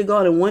literally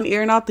gone in one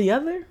ear and out the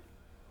other.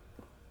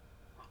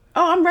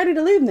 Oh, I'm ready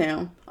to leave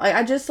now.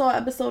 I just saw an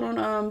episode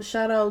on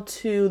shout out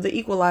to The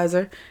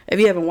Equalizer. If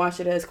you haven't watched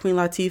it, it has Queen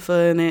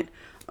Latifah in it.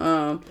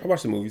 I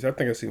watched the movies. I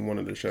think I've seen one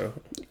of the show.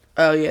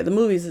 Oh yeah, the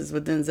movies is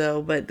with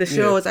Denzel, but the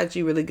show is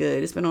actually really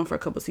good. It's been on for a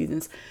couple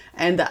seasons,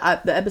 and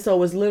the episode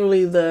was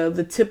literally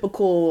the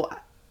typical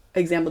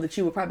example that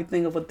you would probably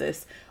think of with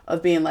this,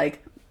 of being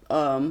like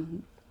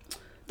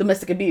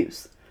domestic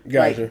abuse.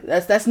 Gotcha.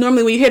 Like, that's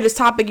normally when you hear this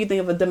topic, you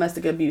think of a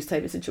domestic abuse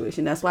type of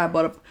situation. That's why I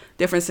brought up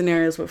different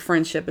scenarios with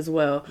friendship as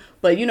well.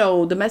 But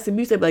domestic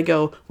abuse, they'd be like,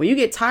 yo, when you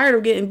get tired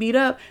of getting beat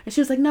up, and she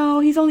was like,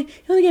 no, he only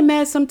get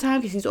mad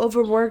sometimes because he's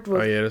overworked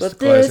with, with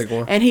this,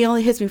 one. And he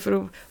only hits me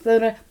for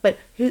the but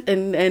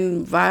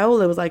and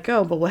Viola was like,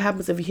 oh, but what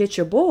happens if he hits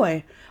your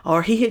boy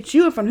or he hits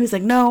you in front of him? He's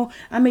like, no,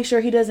 I make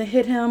sure he doesn't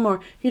hit him or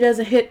he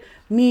doesn't hit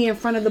me in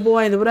front of the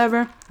boy and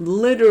whatever.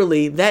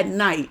 Literally that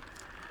night.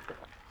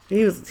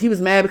 He was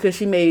mad because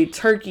she made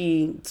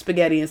turkey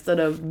spaghetti instead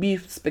of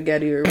beef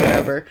spaghetti or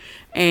whatever,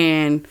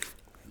 and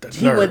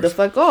he went the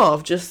fuck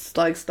off. Just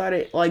like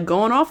started like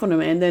going off on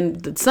him, and then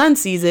the son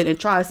sees it and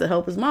tries to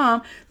help his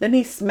mom. Then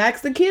he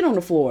smacks the kid on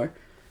the floor.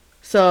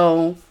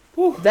 So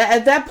that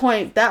at that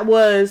point, that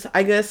was,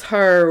 I guess,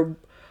 her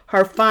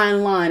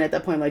fine line at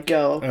that point. Like,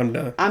 yo,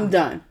 I'm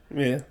done.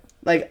 Yeah.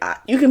 Like,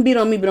 you can beat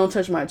on me, but don't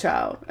touch my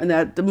child. And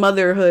that the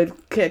motherhood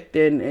kicked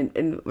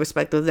in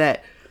respect of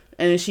that,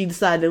 and then she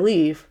decided to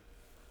leave.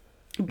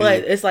 But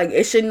it's like,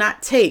 it should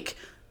not take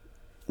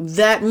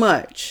that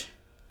much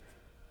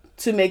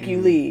to make you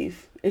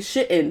leave. It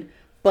shouldn't.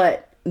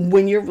 But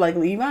when you're like,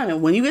 Ivana,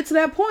 when you get to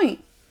that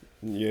point,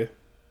 yeah,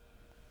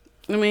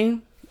 I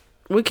mean,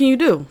 what can you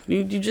do?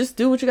 You just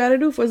do what you got to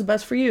do for what's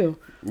best for you.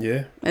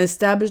 Yeah. And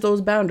establish those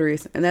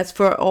boundaries. And that's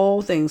for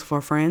all things, for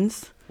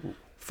friends,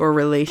 for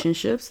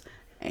relationships,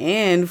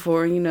 and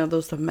for,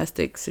 those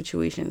domestic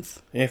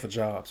situations. And for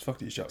jobs. Fuck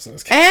these jobs in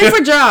this case. And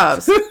for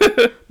jobs.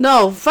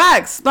 No,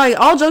 facts. Like,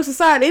 all jokes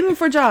aside, even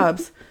for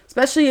jobs.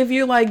 Especially if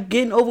you're, like,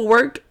 getting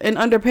overworked and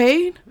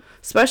underpaid.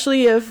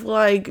 Especially if,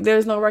 like,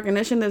 there's no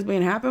recognition that's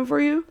being happened for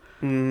you.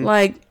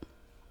 Like,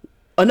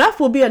 enough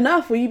will be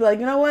enough where you be like,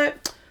 you know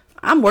what?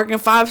 I'm working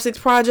 5-6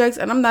 projects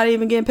and I'm not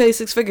even getting paid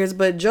 6 figures.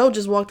 But Joe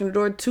just walked in the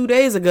door 2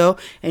 days ago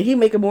and he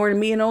making more than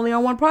me and only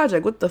on one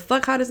project. What the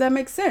fuck? How does that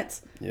make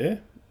sense? Yeah.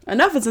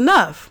 Enough is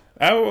enough.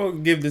 I will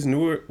give this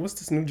what's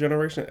this new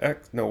generation?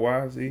 X? No,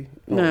 Y, Z?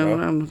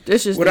 No,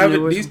 it's just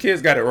whatever. These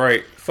kids got it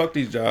right. Fuck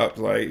these jobs.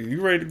 Like, if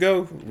you ready to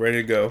go, ready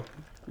to go.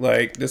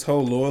 Like, this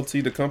whole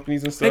loyalty to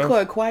companies and stuff. They call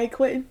it quiet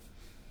quitting.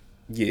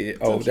 Yeah.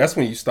 Oh, that's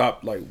when you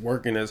stop, like,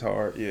 working as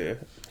hard. Yeah.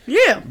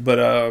 Yeah.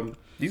 But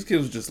these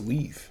kids just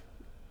leave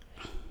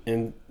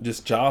and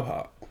just job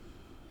hop.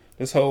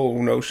 This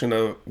whole notion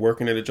of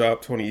working at a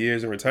job 20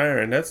 years and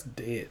retiring, that's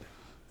dead.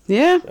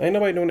 Yeah. Ain't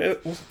nobody doing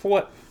it. For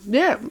what?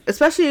 Yeah.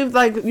 Especially if,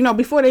 like,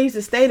 before they used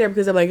to stay there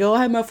because they're like, oh,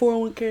 I have my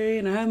 401k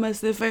and I have my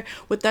stuff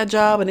with that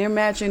job and they're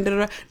matching. Da,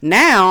 da, da.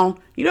 Now,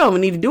 you don't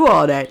even need to do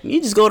all that.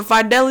 You just go to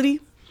Fidelity,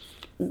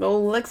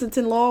 go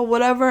Lexington Law,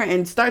 whatever,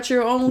 and start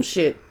your own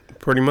shit.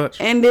 Pretty much.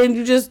 And then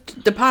you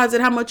just deposit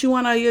how much you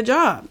want out of your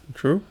job.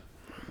 True.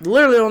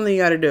 Literally the only thing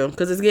you got to do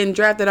because it's getting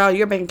drafted out of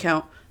your bank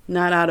account,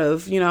 not out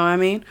of, you know what I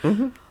mean?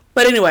 Mm-hmm.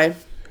 But anyway,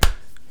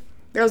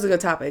 That was a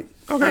good topic.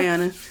 Okay.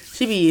 Diana.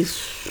 She be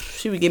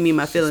giving me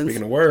my feelings.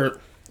 Speaking of word.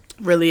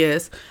 Really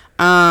is.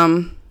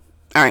 All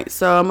right,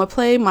 so I'm gonna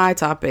play my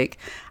topic.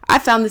 I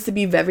found this to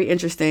be very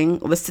interesting,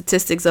 the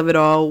statistics of it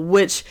all,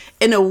 which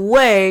in a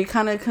way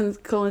kind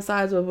of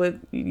coincides with what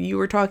you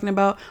were talking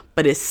about,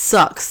 but it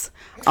sucks.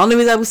 Only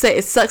reason I would say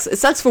it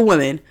sucks for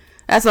women.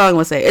 That's all I'm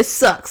gonna say. It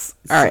sucks.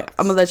 All right,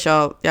 I'm gonna let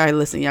y'all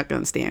listen. Y'all can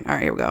understand. All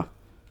right, here we go.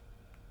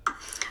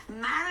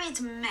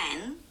 Married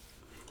men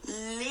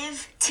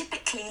live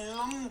typically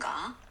longer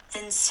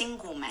than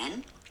single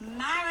men.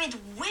 Married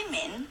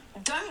women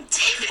don't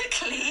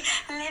typically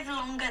live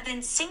longer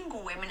than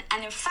single women,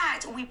 and in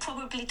fact, we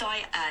probably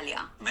die earlier.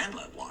 Men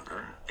live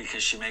longer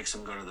because she makes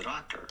him go to the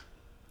doctor.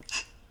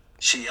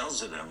 She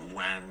yells at him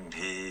when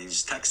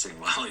he's texting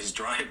while he's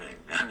driving.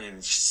 I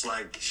mean,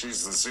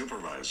 she's the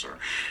supervisor.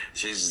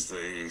 She's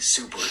the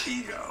super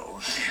ego,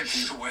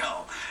 if you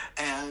will.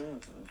 And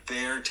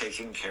they're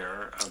taking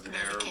care of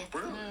their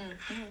brood.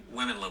 Mm-hmm.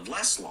 Women live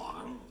less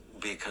long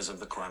because of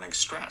the chronic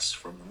stress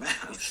from the men.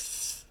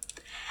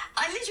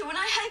 When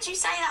I heard you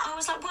say that, I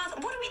was like, well,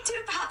 what do we do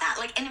about that?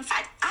 Like, and in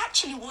fact,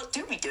 actually, what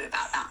do we do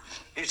about that?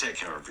 You take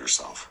care of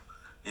yourself.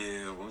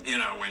 You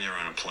know, when you're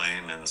on a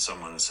plane and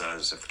someone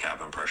says if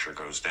cabin pressure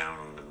goes down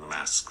and the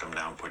masks come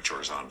down, put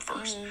yours on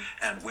first.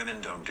 And women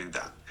don't do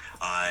that.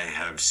 I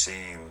have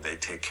seen they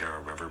take care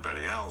of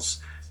everybody else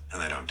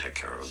and they don't take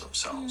care of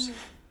themselves.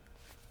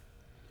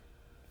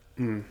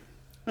 Isn't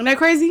that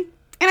crazy?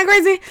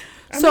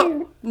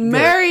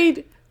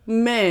 Married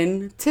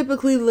men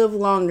typically live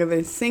longer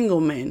than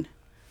single men.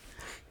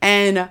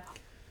 And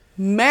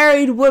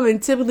married women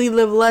typically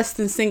live less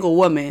than single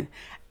women.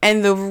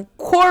 And the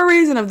core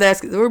reason of that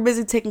is because we're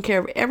busy taking care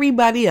of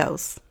everybody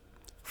else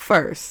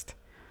first.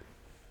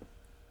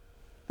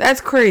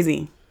 That's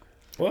crazy.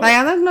 Well, Like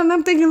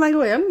I'm thinking like,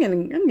 wait, I'm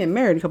getting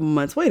married in a couple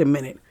months. Wait a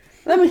minute.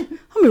 Let me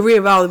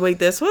reevaluate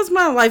this. What's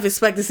my life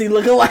expectancy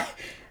looking like?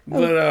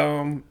 but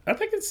I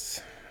think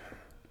it's.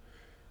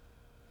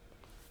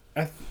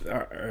 All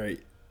right.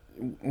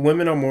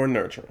 Women are more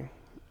nurturing.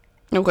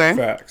 Okay.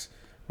 Facts.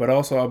 But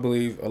also, I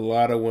believe a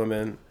lot of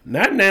women,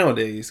 not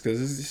nowadays,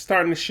 because it's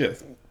starting to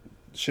shift.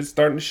 Shit's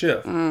starting to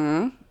shift.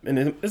 Mm-hmm.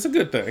 And it's a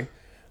good thing.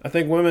 I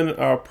think women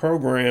are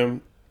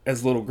programmed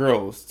as little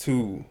girls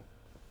to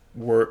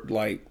work,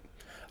 like,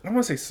 I don't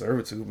want to say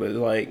servitude, but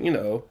like, you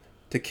know,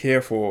 to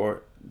care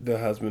for the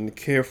husband,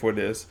 to care for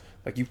this.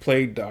 Like, you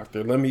play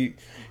doctor, let me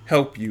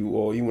help you,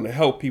 or you want to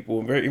help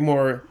people. Very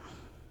more,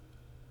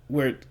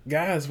 where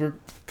guys were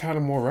kind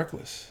of more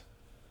reckless.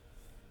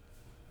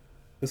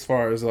 As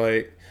far as,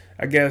 like,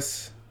 I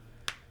guess,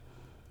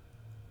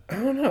 I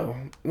don't know.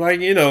 Like,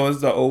 you know,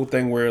 it's the old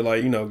thing where,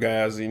 like, you know,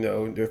 guys, you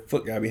know, their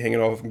foot gotta be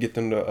hanging off and get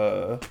them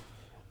to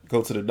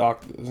go to the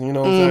doctors. You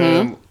know what I'm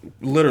saying?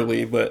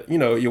 Literally. But, you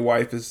know, your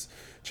wife is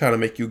trying to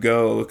make you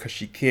go because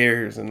she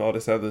cares and all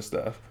this other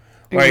stuff.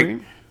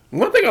 Like,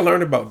 one thing I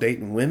learned about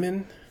dating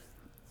women,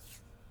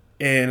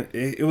 and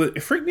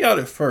it freaked me out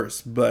at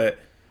first, but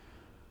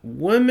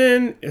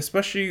women,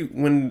 especially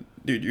when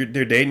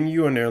they're dating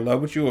you and they're in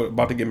love with you or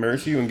about to get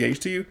married to you,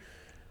 engaged to you,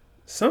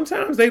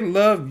 sometimes they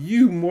love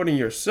you more than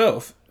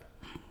yourself.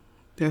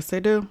 Yes, they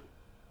do.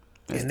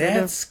 And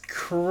that's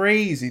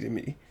crazy to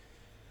me.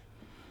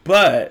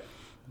 But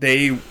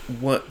they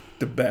want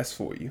the best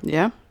for you.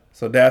 Yeah.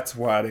 So that's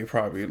why they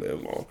probably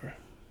live longer.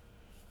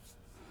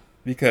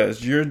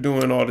 Because you're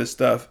doing all this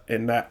stuff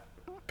and not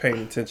paying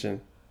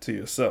attention to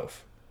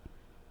yourself.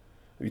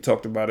 We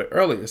talked about it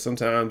earlier.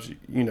 Sometimes,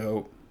 you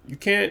know, you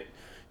can't,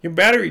 your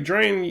battery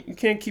drained, you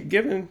can't keep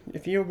giving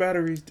if your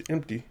battery's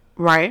empty.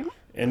 Right.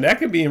 And that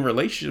could be in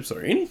relationships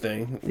or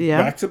anything.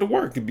 Yeah. Back to the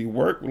work. It could be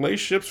work,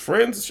 relationships,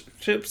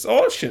 friendships,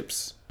 all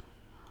ships.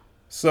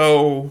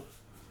 So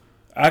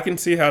I can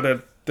see how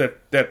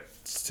that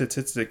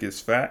statistic is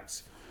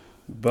facts.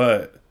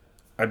 But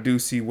I do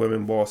see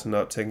women bossing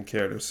up, taking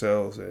care of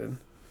themselves, and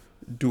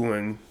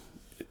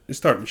it's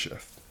starting to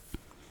shift.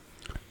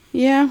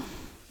 Yeah,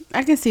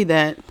 I can see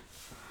that.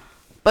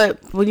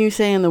 But when you're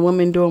saying the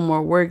women doing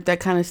more work, that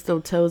kind of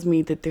still tells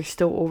me that they're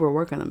still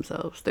overworking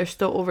themselves. They're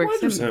still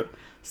overextending. 100%.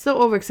 Still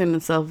overextending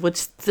themselves, which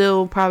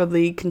still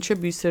probably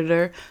contributes to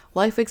their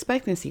life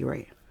expectancy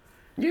rate.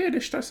 Yeah, they're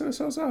stressing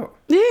themselves out.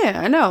 Yeah,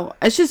 I know.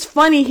 It's just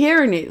funny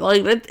hearing it.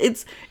 Like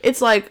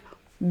it's like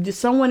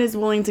someone is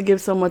willing to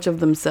give so much of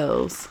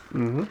themselves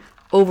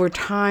over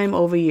time,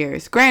 over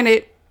years.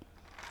 Granted,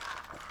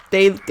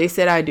 they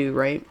said I do,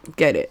 right?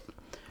 Get it.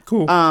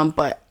 Cool.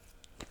 But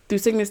through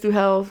sickness, through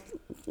health,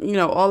 you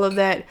know, all of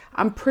that,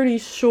 I'm pretty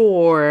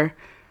sure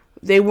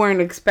they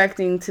weren't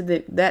expecting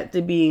that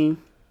to be,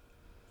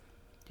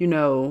 you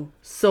know,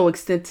 so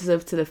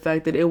extensive to the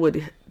fact that it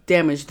would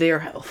damage their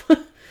health.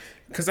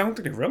 Because I don't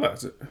think they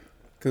realize it.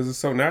 Because it's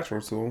so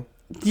natural to them.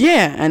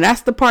 Yeah, and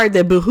that's the part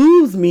that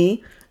behooves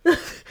me.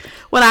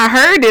 When I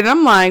heard it,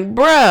 I'm like,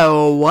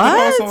 bro,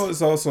 what?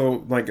 It's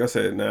also, like I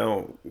said,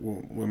 now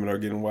women are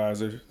getting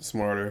wiser,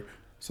 smarter.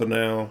 So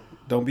now,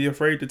 don't be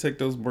afraid to take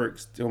those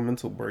breaks, those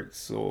mental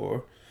breaks,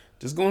 or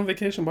just go on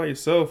vacation by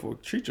yourself, or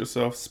treat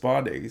yourself,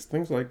 spa days,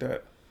 things like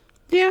that.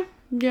 Yeah,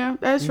 Yeah,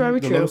 that's very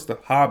The true. little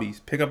stuff,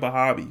 hobbies. Pick up a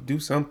hobby. Do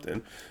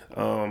something.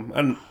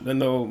 I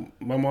know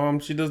my mom.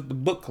 She does the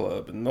book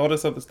club and all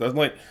this other stuff.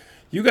 Like,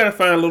 you gotta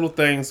find little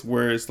things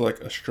where it's like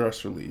a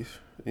stress relief,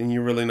 and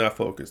you're really not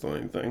focused on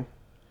anything.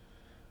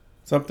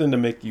 Something to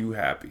make you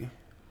happy,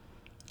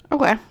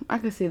 Okay, I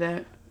can see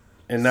that.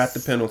 and not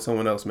depend on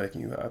someone else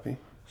making you happy.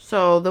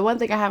 So the one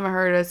thing I haven't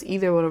heard us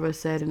either one of us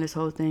said in this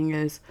whole thing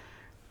is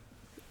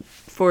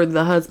for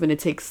the husband to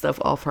take stuff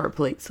off her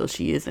plate, so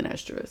she isn't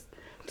as stressed.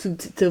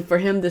 To for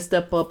him to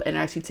step up and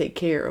actually take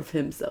care of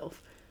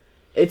himself.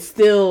 It's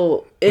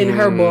still in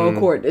her moral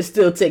court to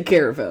still take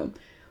care of him.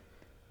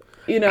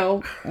 You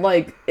know,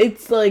 like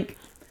it's like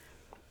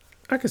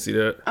I can see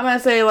that. I'm gonna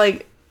say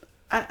like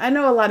I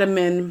know a lot of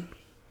men,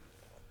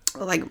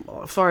 like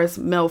as far as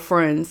male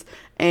friends,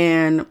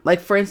 and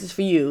like for instance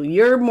for you,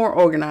 you're more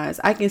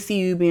organized. I can see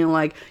you being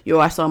like, yo,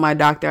 I saw my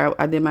doctor,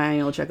 I did my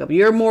annual checkup.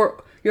 You're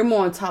more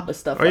on top of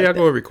stuff. Oh like yeah, I that.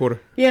 go every quarter.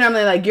 You know what I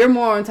mean? Like you're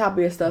more on top of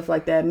your stuff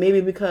like that.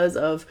 Maybe because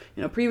of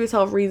previous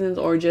health reasons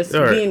or just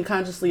All right. being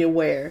consciously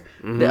aware.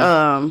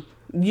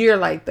 You're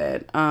like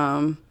that.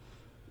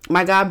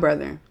 My god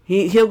brother,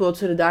 he'll go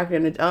to the doctor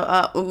and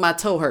my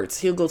toe hurts.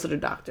 He'll go to the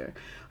doctor.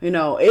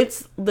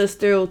 It's the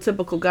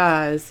stereotypical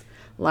guys.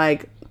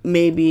 Like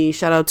maybe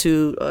shout out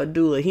to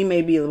Dula. He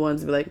may be the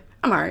ones to be like,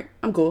 I'm alright,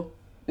 I'm cool.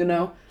 Like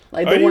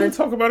Oh, the you one can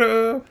talk about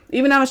it.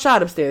 even on a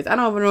shot upstairs. I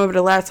don't even remember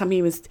the last time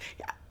he was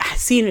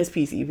seen his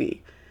PCP.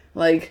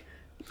 Like,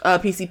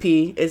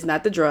 PCP is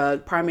not the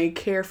drug, primary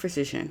care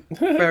physician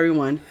for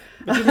everyone.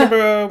 But you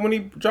remember when he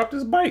dropped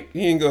his bike?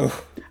 He didn't go.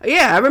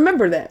 Yeah, I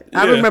remember that.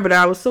 I Yeah. remember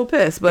that. I was so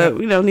pissed, but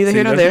neither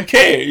here nor You there.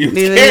 care. You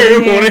Neither care here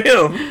more nor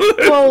than him.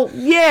 Well,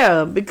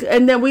 yeah,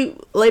 and then we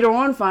later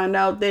on find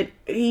out that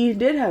he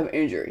did have an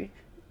injury.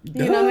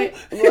 You know what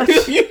I mean?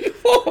 You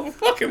fall off a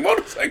fucking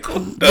motorcycle.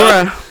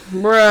 Bruh.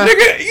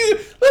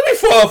 Nigga, let me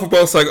fall off a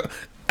motorcycle.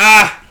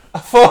 I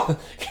fall.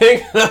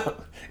 Can't get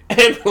up.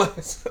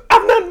 Ambulance.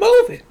 I'm not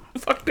moving.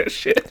 Fuck that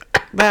shit.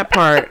 That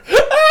part.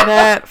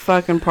 That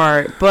fucking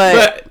part.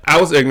 But I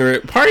was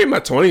ignorant. Probably in my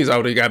 20s, I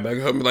would have got back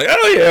up and be like,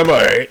 oh yeah, I'm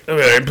alright.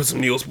 Put some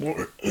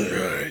Neosporin.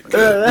 Alright.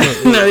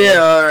 no, yeah,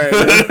 all right.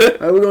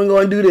 We're gonna go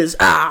and do this.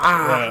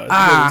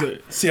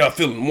 See how I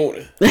feel in the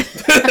morning.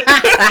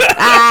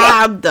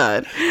 I'm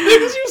done.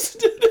 Niggas used to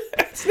do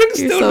that. Niggas You're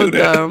still so do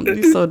that. dumb.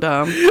 You're so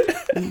dumb.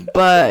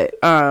 But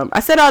I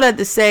said all that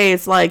to say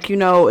it's like,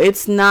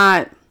 it's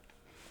not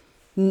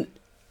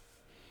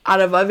out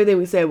of everything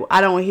we said,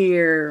 I don't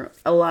hear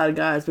a lot of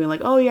guys being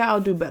like, oh yeah, I'll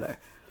do better.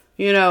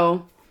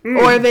 Or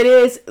if it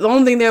is, the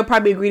only thing they'll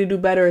probably agree to do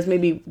better is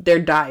maybe their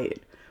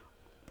diet.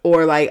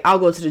 Or like, I'll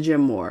go to the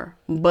gym more.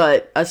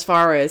 But as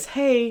far as,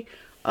 hey,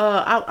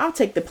 I'll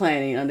take the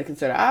planning under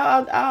consideration.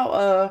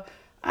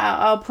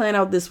 I'll plan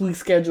out this week's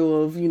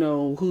schedule of,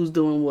 who's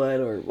doing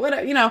what or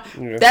whatever, Yeah.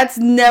 That's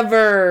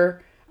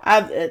never,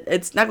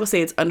 it's not gonna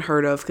say it's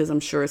unheard of because I'm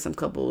sure some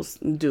couples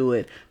do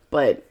it,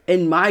 but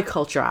in my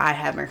culture, I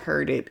haven't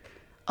heard it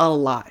a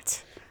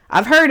lot.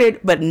 I've heard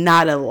it, but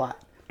not a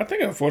lot. I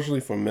think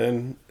unfortunately for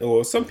men,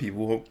 or some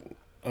people,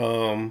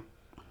 it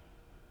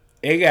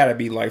gotta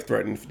be life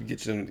threatening to get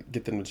them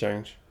to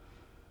change.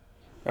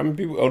 I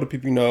mean, older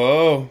people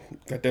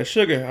got that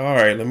sugar. All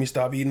right, let me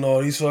stop eating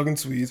all these fucking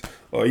sweets.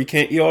 Or you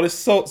can't eat all this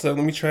salt, so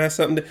let me try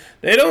something.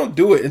 They don't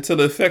do it until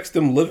it affects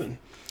them living.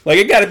 Like,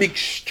 it gotta be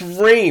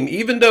extreme.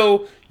 Even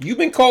though you've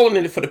been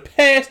calling it for the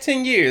past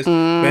 10 years,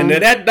 and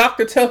then that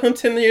doctor tell him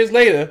 10 years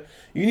later,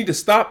 you need to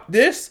stop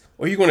this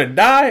or you're gonna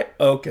die.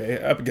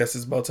 Okay, I guess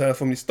it's about time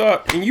for me to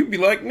start. And you be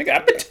like, nigga,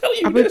 I've been telling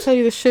you I've been this. telling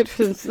you this shit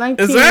since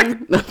 19. Exactly.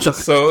 No, I'm joking.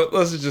 So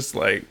let's just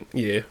like,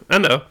 yeah, I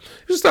know.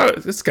 Just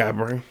thought it's guy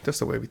brain. That's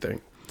the way we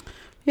think.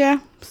 Yeah.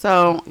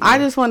 So I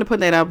just wanted to put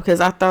that out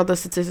because I thought the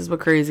statistics were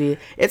crazy.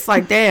 It's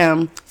like,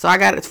 damn. So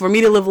for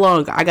me to live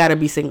long, I gotta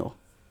be single.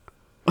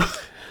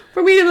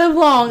 For me to live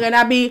long, and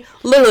I be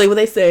literally what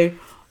they say,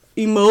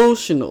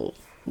 emotional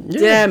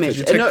damage.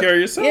 You take care of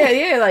yourself.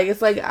 Yeah. Like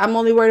it's like I'm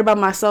only worried about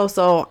myself,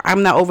 so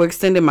I'm not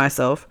overextending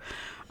myself.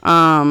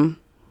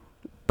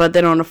 But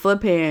then on the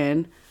flip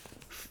hand,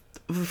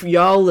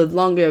 y'all live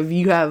longer if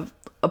you have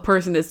a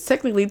person that's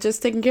technically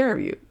just taking care of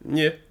you.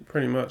 Yeah,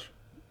 pretty much.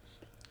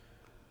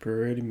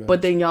 Pretty much.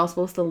 But then y'all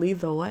supposed to lead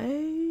the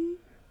way?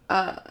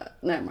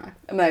 Never mind.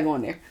 I'm not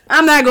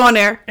going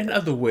there. and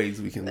other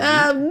ways we can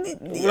live.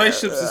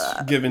 Relationships is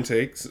give and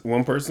takes.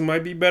 One person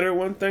might be better at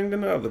one thing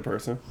than the other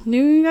person.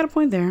 You got a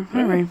point there.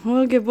 All right.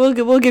 We'll give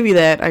you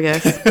that, I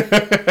guess.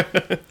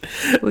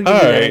 We'll give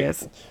you that, I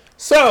guess.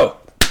 So,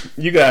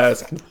 you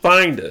guys can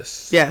find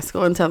us. Yes,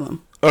 go and tell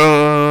them.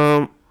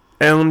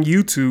 On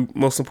YouTube,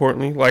 most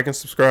importantly, like and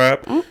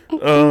subscribe.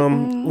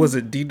 Was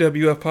it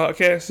DWF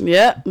Podcast?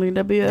 Yep,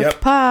 WWF Yep.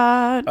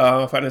 Pod.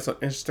 Find us on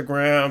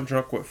Instagram,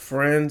 Drunk with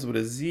Friends with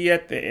a Z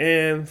at the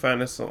end.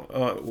 Find us on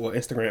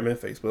Instagram and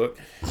Facebook.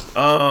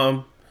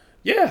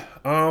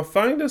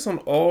 Find us on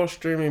all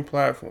streaming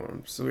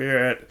platforms. So we're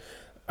at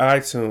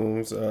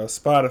iTunes,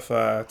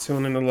 Spotify,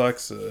 TuneIn,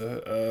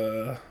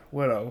 Alexa.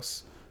 What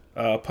else?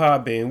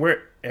 Podbean.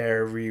 We're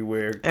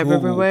everywhere. Google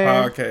Everywhere.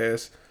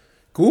 Podcasts.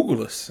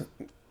 Google us.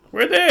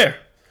 we're there.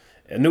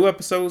 And new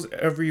episodes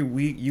every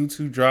week.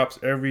 YouTube drops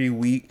every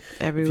week.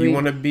 If you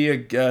want to be a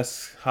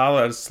guest,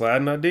 holla at us,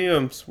 slide in our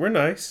DMs. We're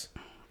nice.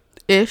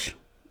 Ish.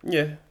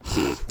 Yeah.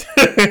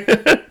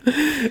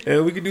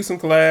 And we could do some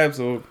collabs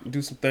or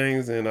do some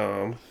things. And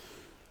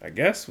I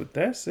guess with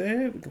that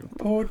said, we're going to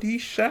pour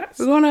these shots.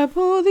 We're going to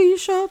pour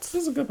these shots.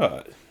 This is a good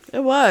pod.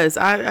 It was.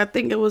 I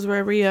think it was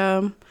very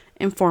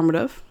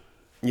informative.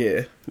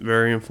 Yeah,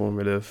 very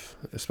informative,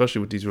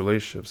 especially with these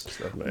relationships and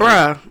stuff, man.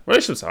 Bruh.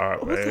 Relationships are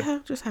hard, man. What the hell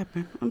just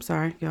happened? I'm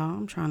sorry, y'all.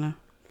 I'm trying to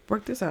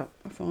work this out.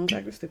 My phone's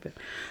acting stupid.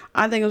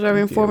 I think it was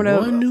very informative.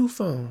 One new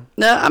phone.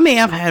 No, I mean,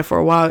 I've had it for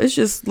a while. It's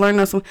just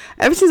learning some.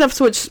 Ever since I've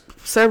switched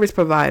service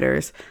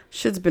providers,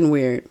 shit's been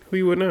weird. Who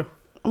you with now?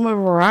 I'm with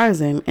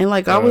Verizon. And,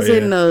 like, I was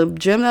in the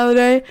gym the other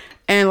day,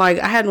 and, like,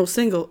 I had no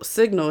signal.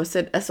 It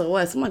said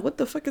SOS. I'm like, what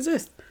the fuck is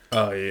this?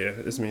 Oh, yeah.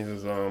 This means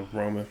it's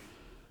roaming.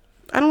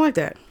 I don't like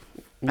that.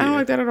 Yeah. I don't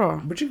like that at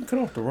all. But you can cut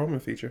off the roaming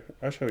feature.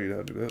 I'll show you how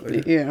to do that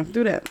later. Yeah,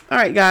 do that. All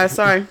right, guys.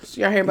 Sorry.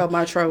 Y'all hear about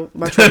my troubles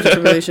and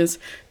tribulations.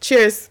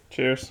 Cheers.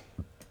 Cheers.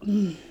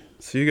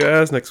 See you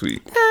guys next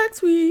week.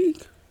 Next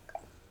week.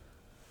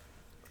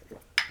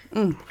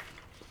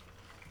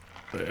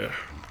 Yeah.